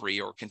delivery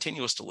or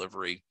continuous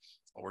delivery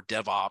or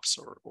DevOps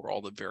or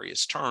all the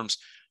various terms,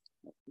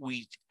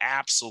 we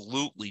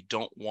absolutely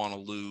don't want to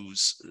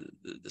lose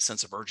the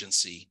sense of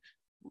urgency.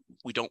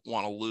 We don't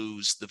want to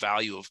lose the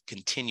value of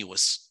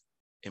continuous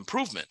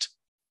improvement.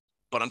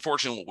 But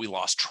unfortunately, what we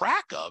lost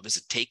track of is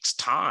it takes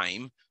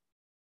time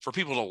for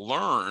people to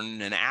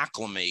learn and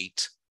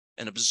acclimate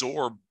and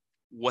absorb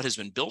what has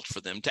been built for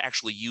them to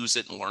actually use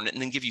it and learn it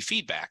and then give you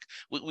feedback.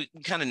 We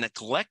kind of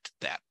neglect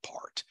that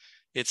part.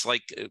 It's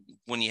like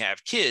when you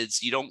have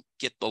kids, you don't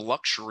get the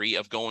luxury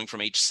of going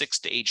from age 6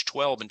 to age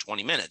 12 in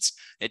 20 minutes.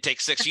 It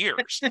takes 6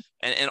 years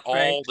and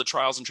all the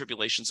trials and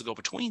tribulations that go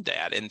between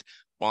that. And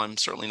while I'm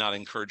certainly not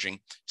encouraging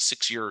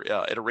 6-year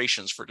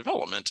iterations for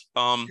development,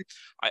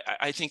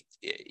 I think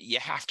you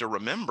have to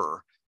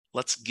remember,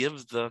 let's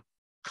give the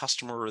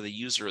customer or the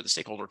user or the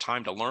stakeholder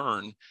time to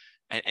learn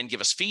and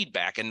give us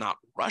feedback and not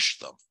rush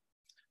them.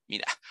 I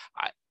mean,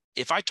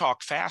 if I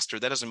talk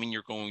faster, that doesn't mean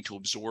you're going to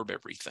absorb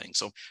everything.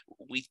 So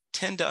we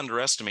tend to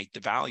underestimate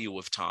the value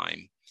of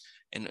time,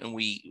 and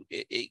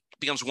it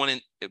becomes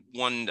one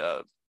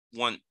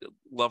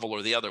level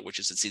or the other, which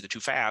is it's either too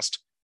fast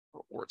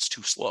or it's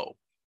too slow.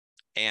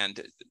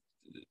 And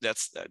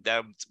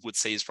that would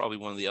say is probably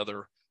one of the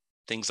other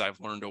things I've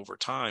learned over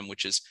time,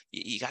 which is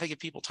you got to give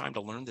people time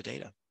to learn the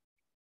data.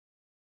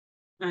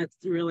 That's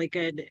really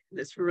good.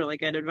 That's really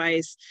good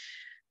advice.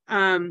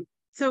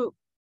 So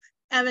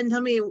Evan,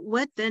 tell me,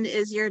 what then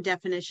is your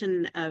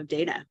definition of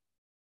data?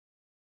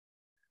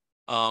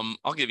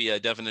 I'll give you a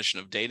definition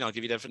of data. I'll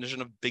give you a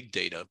definition of big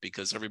data,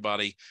 because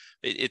everybody,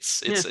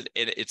 it's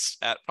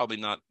probably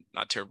not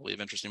terribly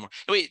of interest anymore.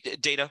 Anyway,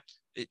 data,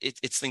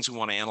 it's things we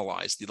want to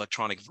analyze, the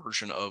electronic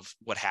version of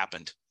what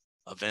happened,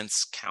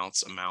 events,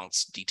 counts,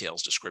 amounts,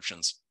 details,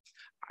 descriptions.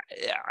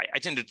 I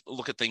tend to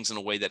look at things in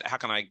a way that, how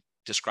can I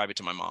describe it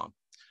to my mom?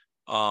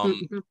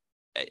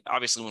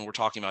 Obviously, when we're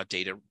talking about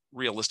data,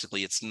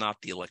 realistically, it's not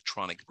the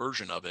electronic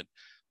version of it,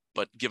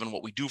 but given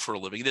what we do for a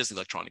living, it is the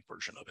electronic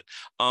version of it.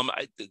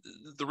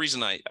 The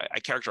reason I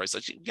characterize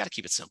that, you got to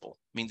keep it simple.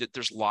 I mean,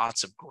 there's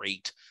lots of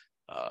great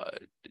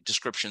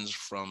descriptions,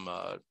 from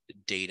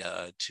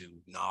data to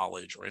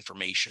knowledge, or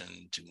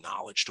information to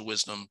knowledge to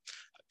wisdom.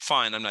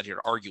 Fine, I'm not here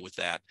to argue with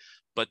that.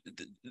 But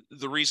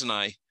the reason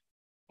I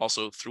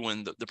also threw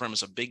in the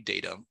premise of big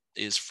data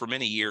is, for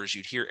many years,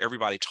 you'd hear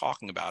everybody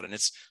talking about it, and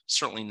it's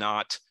certainly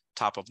not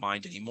top of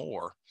mind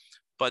anymore.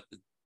 But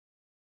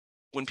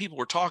when people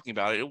were talking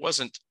about it, it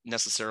wasn't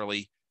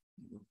necessarily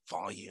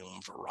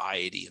volume,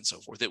 variety, and so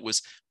forth. It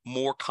was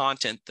more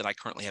content that I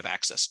currently have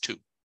access to.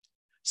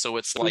 So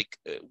it's like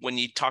when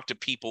you talk to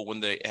people when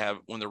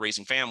they're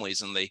raising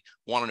families and they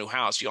want a new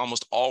house, you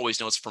almost always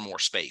know it's for more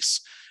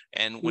space.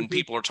 And when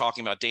people are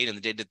talking about data and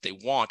the data that they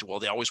want, well,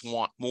 they always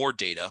want more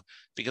data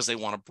because they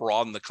want to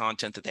broaden the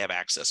content that they have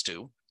access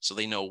to, so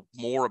they know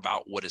more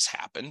about what has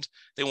happened.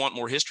 They want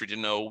more history to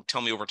know,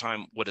 tell me over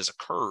time what has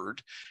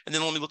occurred. And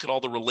then let me look at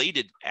all the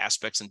related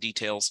aspects and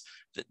details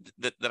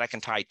that I can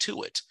tie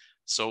to it.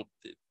 So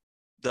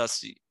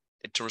thus,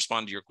 to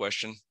respond to your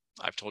question,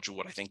 I've told you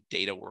what I think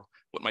data, or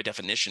what my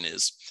definition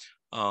is.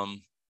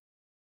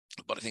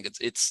 But I think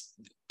it's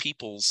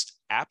people's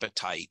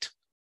appetite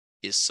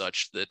is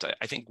such that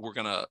I think we're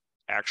going to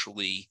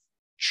actually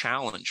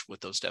challenge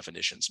what those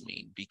definitions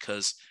mean,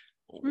 because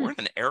we're in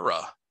an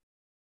era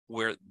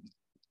where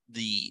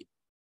the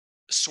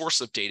source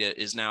of data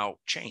is now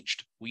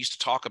changed. We used to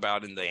talk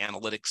about, in the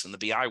analytics and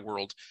the BI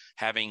world,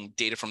 having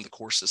data from the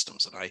core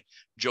systems. And I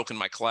joke in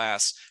my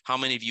class, how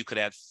many of you could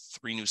add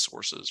 3 new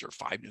sources or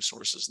 5 new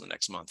sources in the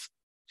next month?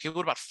 Okay,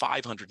 what about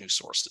 500 new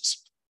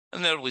sources?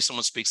 And inevitably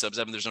someone speaks up,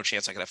 Evan, there's no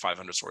chance I could have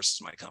 500 sources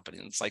in my company.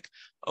 And it's like,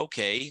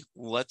 okay,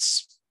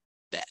 let's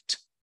bet.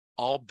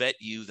 I'll bet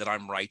you that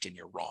I'm right and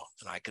you're wrong.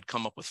 And I could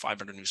come up with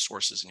 500 new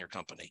sources in your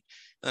company.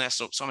 And that's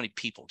so many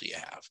people do you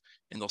have?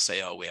 And they'll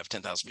say, oh, we have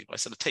 10,000 people. I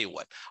said, I'll tell you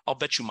what, I'll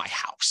bet you my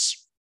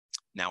house.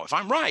 Now, if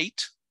I'm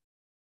right,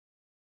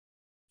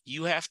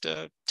 you have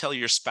to tell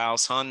your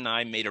spouse, hon,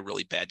 I made a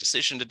really bad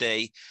decision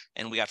today,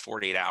 and we got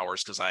 48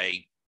 hours because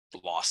I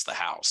lost the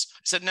house.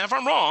 I said, now, if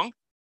I'm wrong,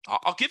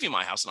 I'll give you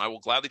my house, and I will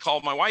gladly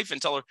call my wife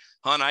and tell her,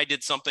 hon, I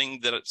did something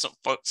that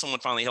someone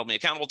finally held me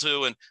accountable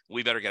to, and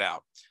we better get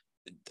out.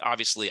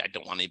 Obviously, I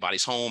don't want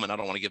anybody's home, and I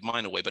don't want to give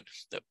mine away, but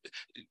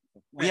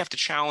we have to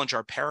challenge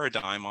our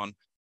paradigm on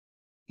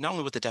not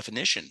only what the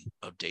definition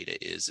of data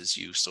is, as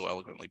you so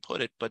eloquently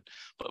put it, but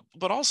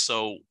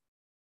also,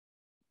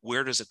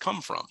 where does it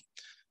come from?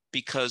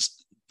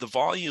 Because the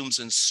volumes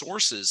and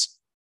sources,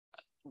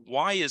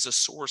 why is a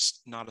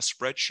source not a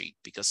spreadsheet?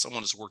 Because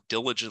someone has worked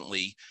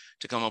diligently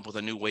to come up with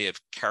a new way of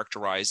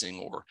characterizing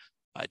or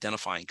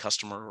identifying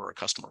customer, or a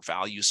customer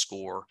value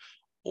score,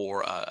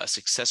 or a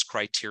success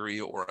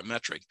criteria, or a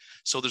metric.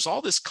 So there's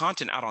all this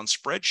content out on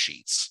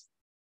spreadsheets.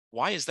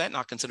 Why is that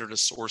not considered a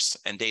source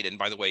and data? And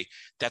by the way,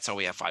 that's how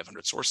we have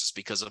 500 sources,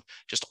 because of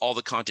just all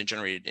the content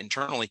generated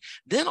internally,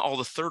 then all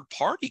the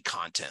third-party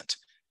content.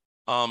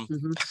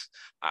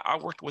 I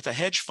worked with a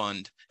hedge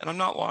fund, and I'm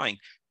not lying.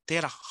 They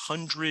had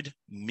 100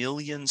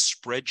 million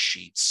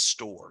spreadsheets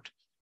stored,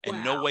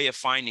 and no way of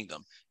finding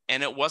them.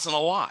 And it wasn't a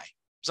lie.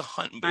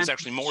 It was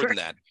actually more than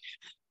that.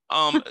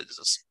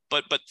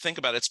 But think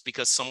about it. It's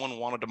because someone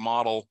wanted to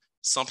model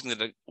something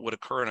that would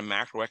occur in a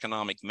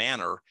macroeconomic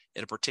manner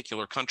in a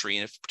particular country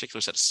in a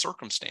particular set of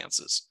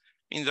circumstances.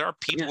 I mean, there are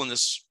people in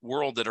this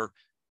world that are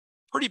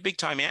pretty big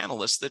time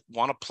analysts that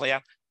want to play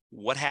out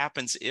what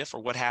happens if,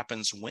 or what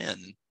happens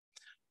when.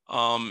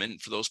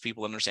 And for those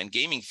people that understand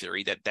gaming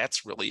theory,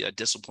 that's really a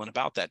discipline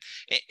about that.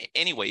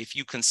 Anyway, if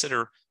you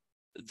consider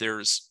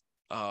there's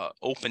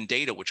open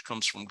data, which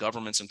comes from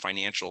governments and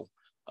financial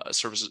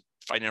service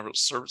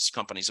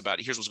companies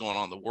about here's what's going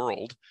on in the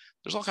world.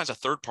 There's all kinds of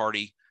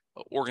third-party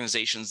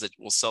organizations that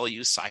will sell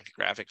you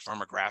psychographic,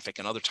 firmographic,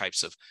 and other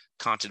types of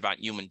content about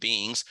human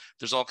beings.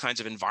 There's all kinds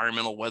of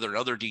environmental, weather, and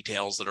other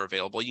details that are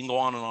available. You can go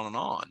on and on and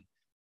on.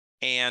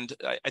 And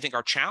I think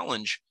our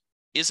challenge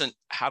isn't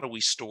how do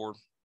we store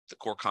the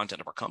core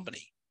content of our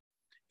company.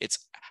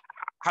 It's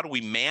how do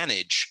we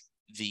manage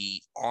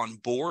the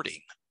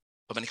onboarding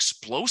of an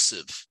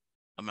explosive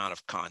amount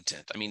of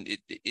content. I mean,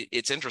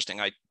 it's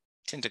interesting. I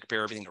tend to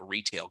compare everything to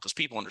retail because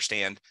people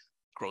understand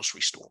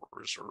grocery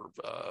stores or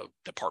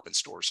department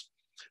stores.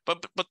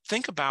 But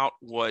think about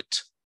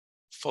what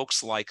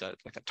folks like a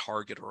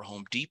Target or a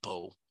Home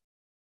Depot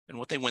and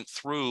what they went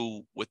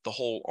through with the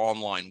whole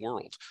online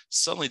world.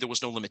 Suddenly there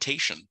was no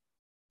limitation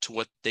to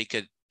what they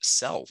could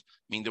sell.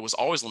 I mean, there was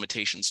always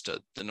limitations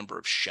to the number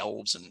of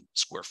shelves and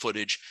square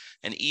footage.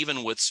 And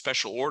even with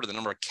special order, the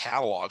number of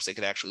catalogs they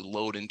could actually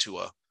load into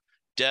a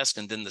desk,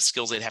 and then the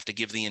skills they'd have to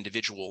give the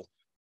individual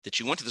that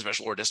you went to the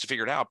special order desk to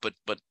figure it out.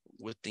 But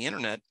with the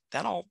internet,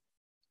 that all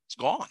is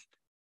gone.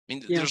 I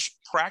mean, there's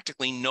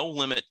practically no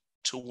limit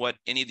to what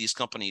any of these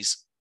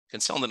companies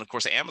can sell. And then, of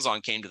course, Amazon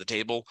came to the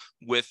table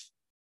with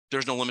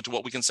there's no limit to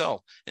what we can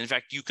sell. And in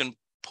fact, you can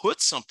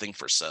put something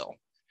for sale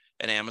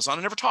at Amazon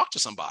and never talk to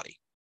somebody.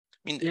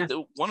 I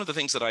mean, one of the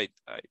things that I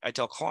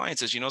tell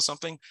clients is, you know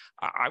something,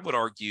 I would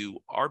argue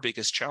our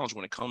biggest challenge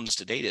when it comes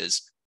to data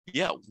is,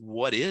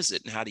 what is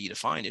it and how do you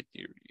define it,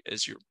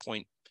 as your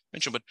point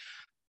mentioned? But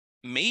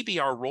maybe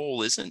our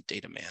role isn't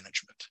data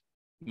management.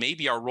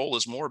 Maybe our role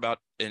is more about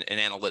an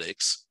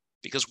analytics,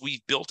 because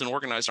we've built and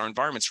organized our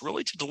environments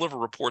really to deliver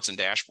reports and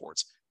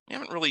dashboards. We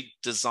haven't really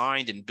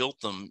designed and built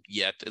them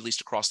yet, at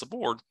least across the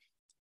board,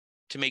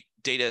 to make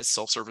data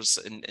self-service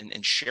and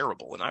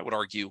shareable. And I would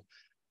argue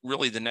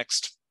really the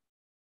next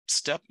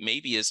step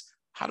maybe is,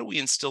 how do we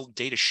instill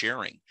data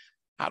sharing?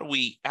 How do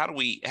we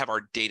have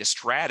our data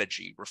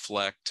strategy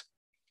reflect?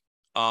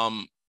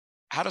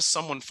 How does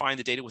someone find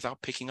the data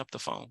without picking up the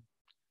phone?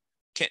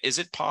 Is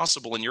it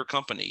possible in your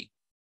company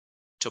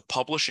to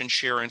publish and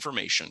share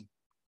information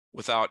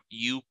without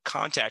you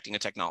contacting a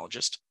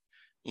technologist,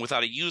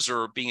 without a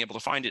user being able to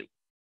find it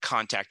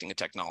contacting a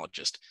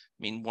technologist? I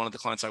mean, one of the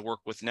clients I work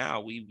with now,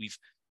 we've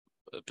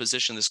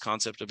positioned this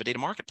concept of a data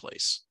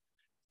marketplace,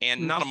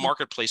 and not a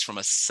marketplace from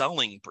a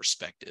selling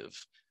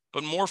perspective,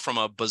 but more from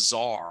a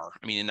bazaar.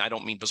 I mean, and I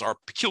don't mean bazaar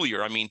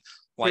peculiar. I mean,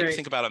 like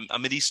think about a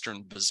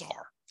Mideastern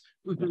bazaar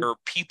where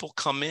people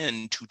come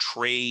in to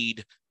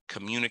trade,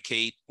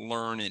 communicate,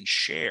 learn, and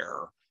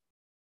share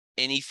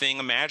anything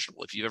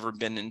imaginable. If you've ever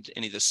been in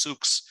any of the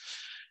souks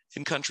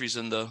in countries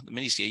in the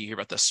Middle East, you hear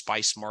about the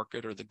spice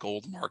market or the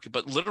gold market,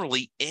 but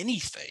literally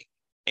anything.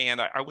 And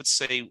I would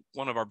say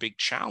one of our big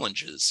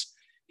challenges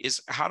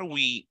is, how do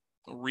we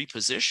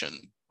reposition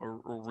or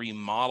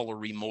remodel or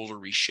remold or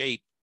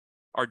reshape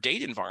our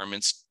data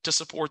environments to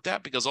support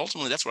that? Because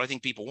ultimately that's what I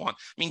think people want.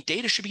 I mean,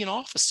 data should be an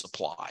office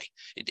supply.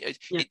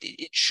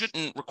 It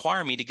shouldn't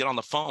require me to get on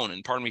the phone,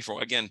 and pardon me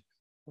for, again,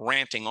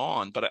 ranting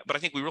on, but I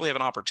think we really have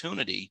an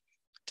opportunity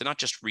to not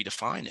just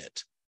redefine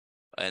it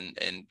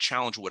and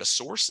challenge what a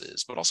source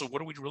is, but also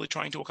what are we really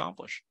trying to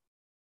accomplish?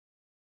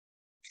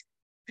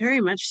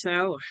 Very much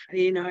so.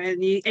 You know,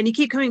 and you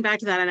keep coming back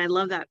to that, and I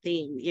love that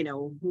theme. You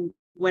know,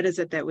 what is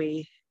it that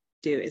we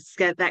do? It's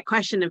get that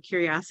question of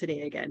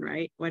curiosity again,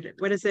 right? What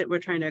is it we're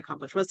trying to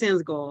accomplish? What's the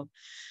end goal?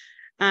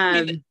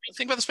 I mean,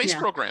 think about the space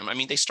program. I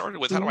mean, they started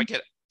with, how do I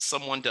get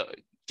someone to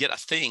get a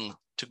thing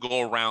to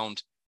go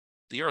around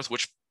the Earth,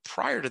 which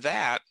prior to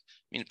that,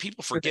 I mean,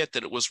 people forget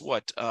that it was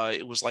what?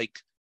 It was like,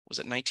 was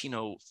it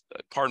 1900,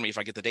 pardon me if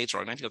I get the dates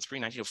wrong, 1903,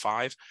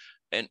 1905?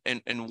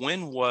 And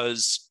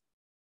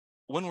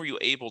when were you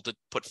able to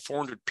put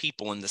 400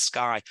 people in the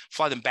sky,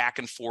 fly them back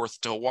and forth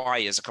to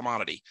Hawaii as a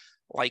commodity?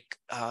 Like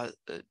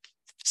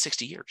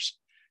 60 years.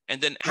 And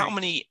then how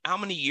many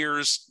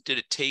years did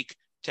it take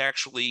to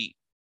actually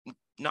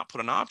not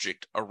put an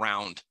object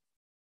around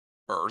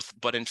Earth,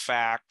 but in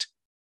fact,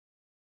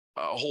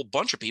 a whole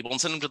bunch of people and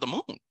send them to the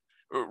moon?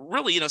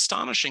 Really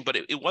astonishing, but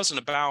it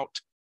wasn't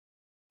about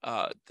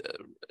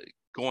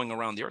going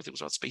around the Earth. It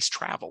was about space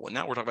travel. And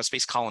now we're talking about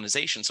space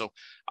colonization. So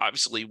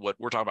obviously what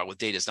we're talking about with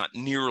data is not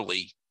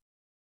nearly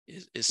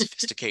as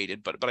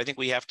sophisticated, but I think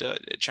we have to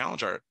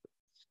challenge our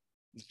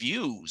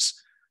views,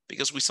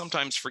 because we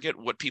sometimes forget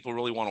what people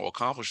really want to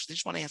accomplish. They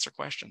just want to answer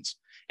questions,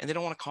 and they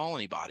don't want to call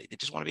anybody. They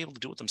just want to be able to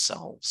do it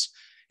themselves.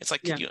 It's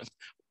like,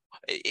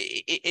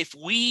 if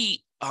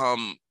we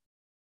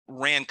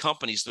ran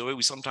companies the way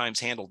we sometimes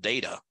handle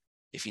data,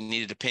 if you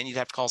needed a pen, you'd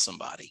have to call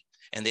somebody,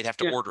 and they'd have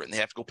to order it, and they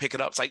have to go pick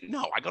it up. It's like,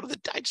 no, I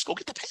just go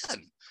get the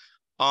pen.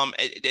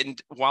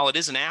 And while it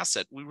is an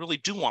asset, we really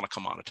do want to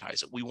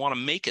commoditize it. We want to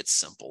make it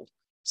simple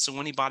so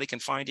anybody can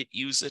find it,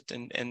 use it,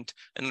 and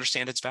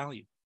understand its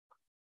value.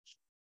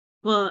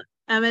 Well,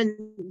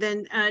 Evan,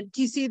 then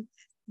do you see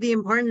the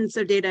importance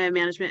of data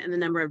management and the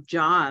number of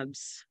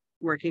jobs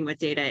working with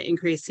data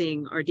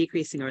increasing or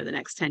decreasing over the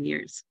next 10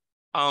 years?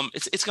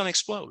 It's going to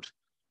explode.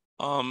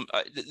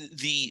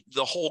 The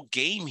whole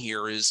game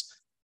here is,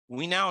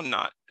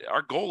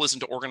 our goal isn't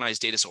to organize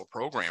data so a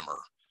programmer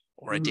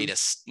or a data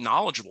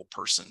knowledgeable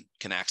person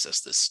can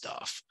access this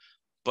stuff.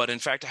 but in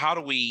fact, how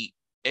do we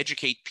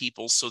educate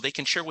people so they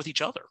can share with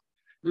each other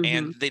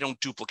and they don't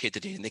duplicate the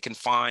data, and they can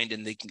find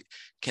and they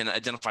can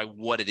identify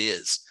what it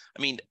is.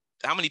 I mean,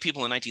 how many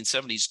people in the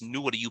 1970s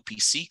knew what a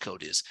UPC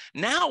code is?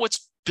 Now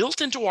it's built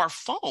into our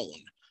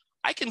phone.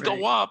 I can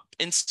go up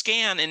and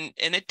scan and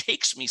it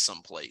takes me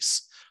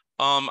someplace.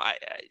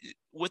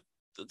 With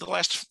the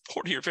last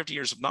 40 or 50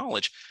 years of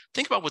knowledge,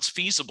 think about what's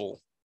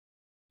feasible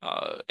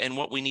and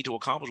what we need to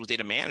accomplish with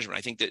data management.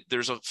 I think that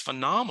there's a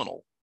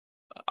phenomenal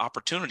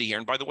opportunity here.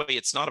 And by the way,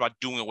 it's not about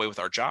doing away with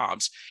our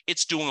jobs.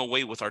 It's doing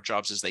away with our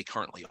jobs as they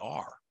currently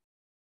are.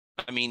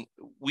 I mean,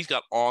 we've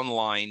got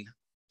online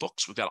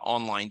books, we've got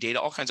online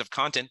data, all kinds of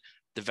content.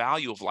 The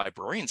value of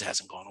librarians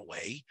hasn't gone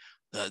away.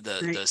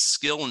 The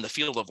skill in the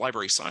field of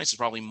library science is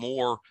probably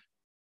more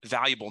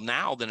valuable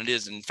now than it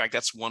is. In fact,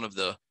 that's one of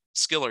the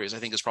skill areas I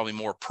think is probably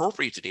more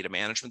appropriate to data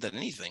management than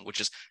anything, which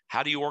is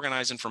how do you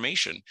organize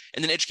information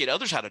and then educate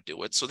others how to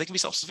do it so they can be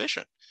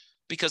self-sufficient?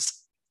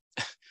 Because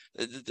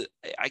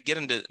I get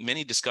into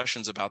many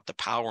discussions about the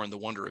power and the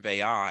wonder of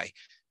AI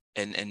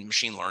and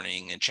machine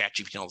learning and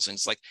ChatGPT and all those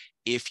things. Like,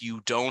 if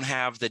you don't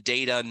have the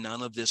data,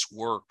 none of this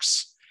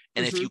works.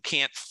 And if you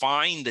can't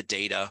find the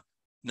data,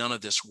 none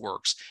of this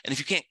works. And if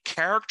you can't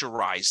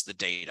characterize the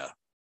data,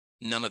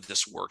 none of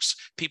this works.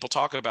 People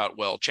talk about,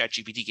 well,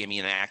 ChatGPT gave me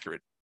an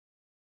accurate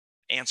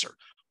answer.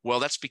 Well,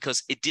 that's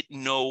because it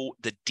didn't know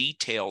the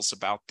details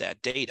about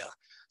that data.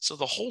 So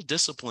the whole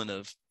discipline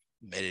of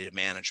metadata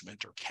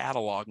management or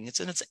cataloging, it's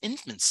in its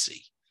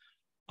infancy.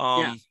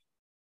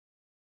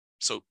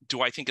 So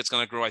do I think it's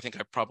going to grow? I think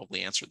I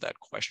probably answered that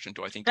question.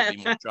 Do I think there'll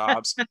be more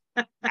jobs?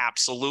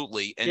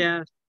 Absolutely.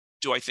 And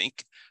do I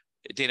think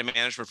data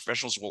management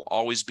professionals will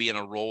always be in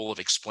a role of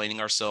explaining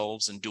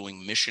ourselves and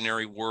doing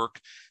missionary work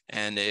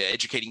and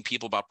educating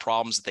people about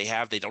problems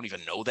that they don't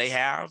even know they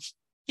have?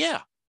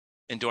 Yeah.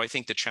 And do I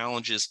think the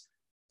challenge is,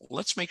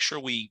 let's make sure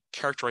we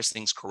characterize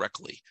things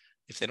correctly.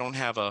 If they don't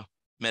have a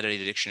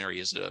metadata dictionary,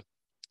 is it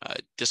a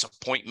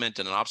disappointment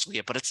and an obstacle?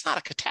 But it's not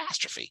a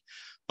catastrophe.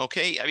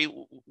 Okay. I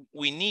mean,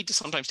 we need to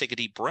sometimes take a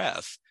deep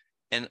breath.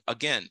 And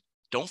again,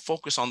 don't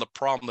focus on the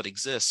problem that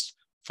exists.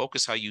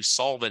 Focus how you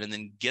solve it and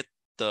then get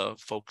the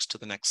folks to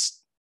the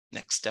next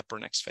step or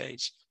next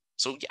phase.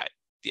 So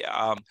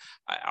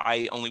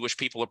I only wish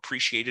people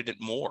appreciated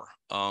it more.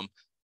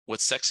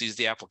 What's sexy is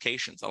the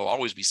applications. That'll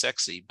always be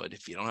sexy, but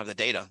if you don't have the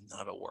data, none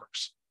of it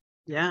works.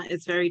 Yeah,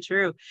 it's very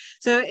true.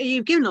 So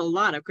you've given a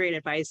lot of great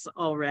advice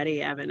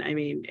already, Evan. I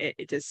mean,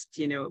 it just,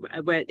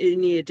 what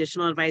any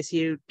additional advice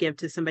you give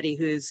to somebody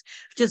who's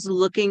just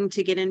looking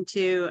to get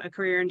into a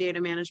career in data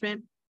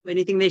management?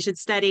 Anything they should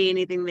study,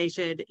 anything they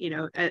should,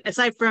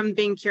 aside from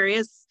being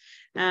curious?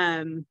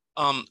 So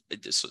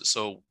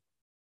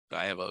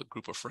I have a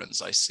group of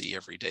friends I see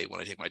every day when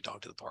I take my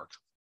dog to the park.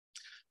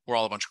 We're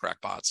all a bunch of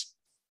crackpots.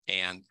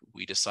 And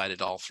we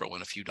decided I'll throw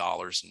in a few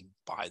dollars and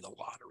buy the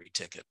lottery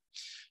ticket.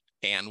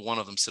 And one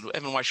of them said,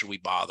 Evan, why should we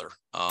bother?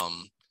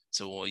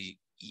 So, well,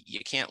 you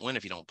can't win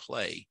if you don't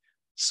play.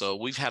 So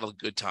we've had a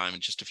good time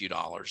and just a few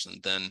dollars.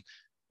 And then,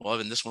 well,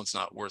 Evan, this one's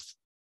not worth,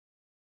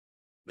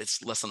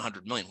 it's less than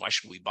 100 million. Why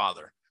should we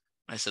bother?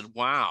 I said,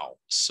 wow.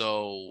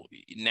 So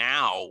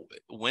now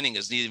winning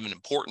isn't even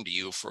important to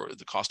you for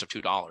the cost of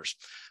 $2.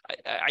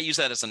 I use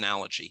that as an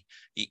analogy.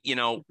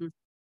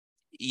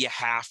 You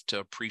have to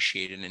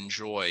appreciate and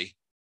enjoy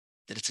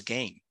that it's a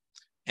game.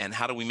 And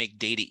how do we make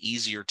data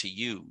easier to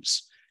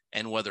use?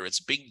 And whether it's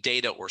big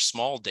data or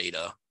small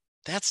data,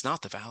 that's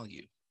not the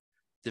value.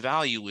 The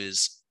value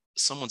is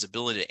someone's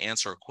ability to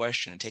answer a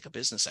question and take a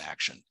business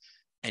action.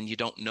 And you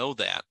don't know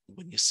that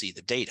when you see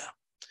the data.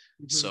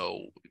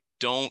 So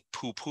don't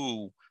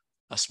poo-poo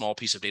a small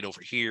piece of data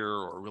over here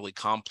or a really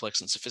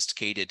complex and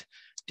sophisticated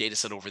data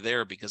set over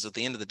there, because at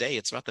the end of the day,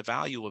 it's about the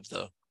value of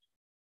the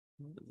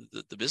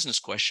business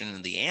question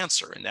and the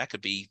answer. And that could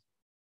be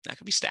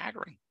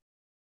staggering.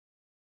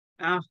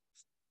 Oh,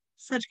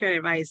 such great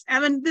advice.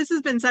 Evan, this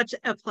has been such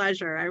a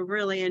pleasure. I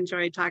really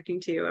enjoyed talking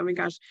to you. Oh my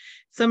gosh,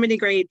 so many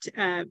great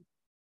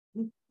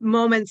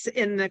moments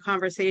in the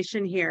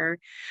conversation here.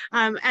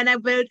 And I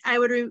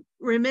would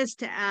remiss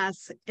to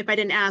ask, if I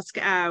didn't ask,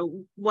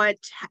 what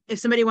if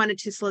somebody wanted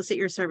to solicit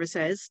your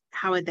services,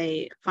 how would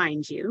they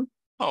find you?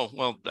 Oh,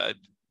 well,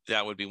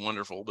 that would be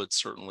wonderful, but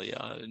certainly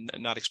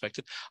not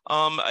expected.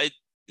 I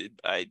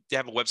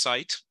have a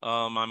website.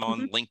 I'm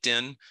on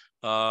LinkedIn.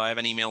 I have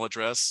an email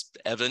address,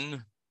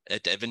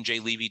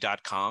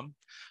 evan@evanjlevy.com.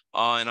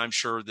 And I'm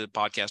sure the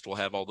podcast will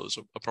have all those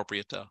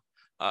appropriate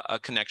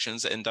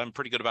connections. And I'm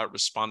pretty good about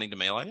responding to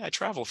mail. I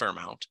travel a fair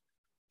amount,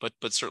 but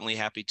certainly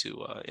happy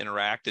to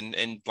interact.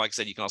 And like I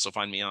said, you can also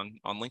find me on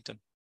LinkedIn.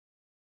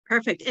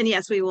 Perfect. And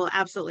yes, we will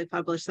absolutely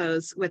publish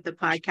those with the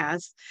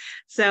podcast.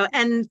 So,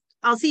 and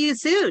I'll see you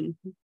soon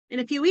in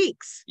a few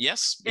weeks.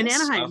 Yes. In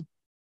Anaheim.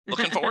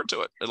 Looking forward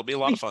to it. It'll be a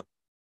lot of fun.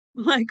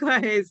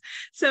 Likewise.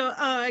 So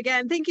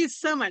again, thank you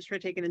so much for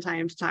taking the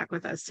time to talk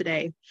with us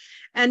today.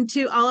 And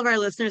to all of our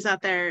listeners out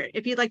there,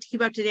 if you'd like to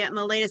keep up to date on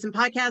the latest in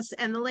podcasts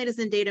and the latest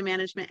in data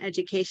management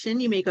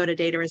education, you may go to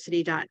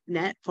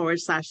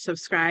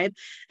dataversity.net/subscribe.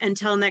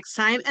 Until next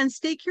time, and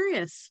stay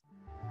curious.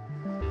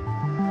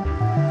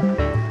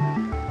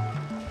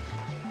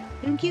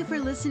 Thank you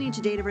for listening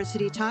to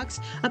DATAVERSITY Talks,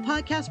 a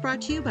podcast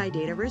brought to you by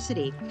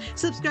DATAVERSITY.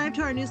 Subscribe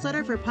to our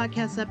newsletter for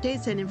podcast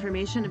updates and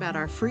information about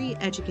our free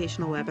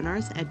educational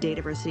webinars at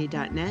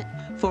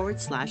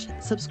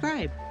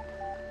dataversity.net/subscribe.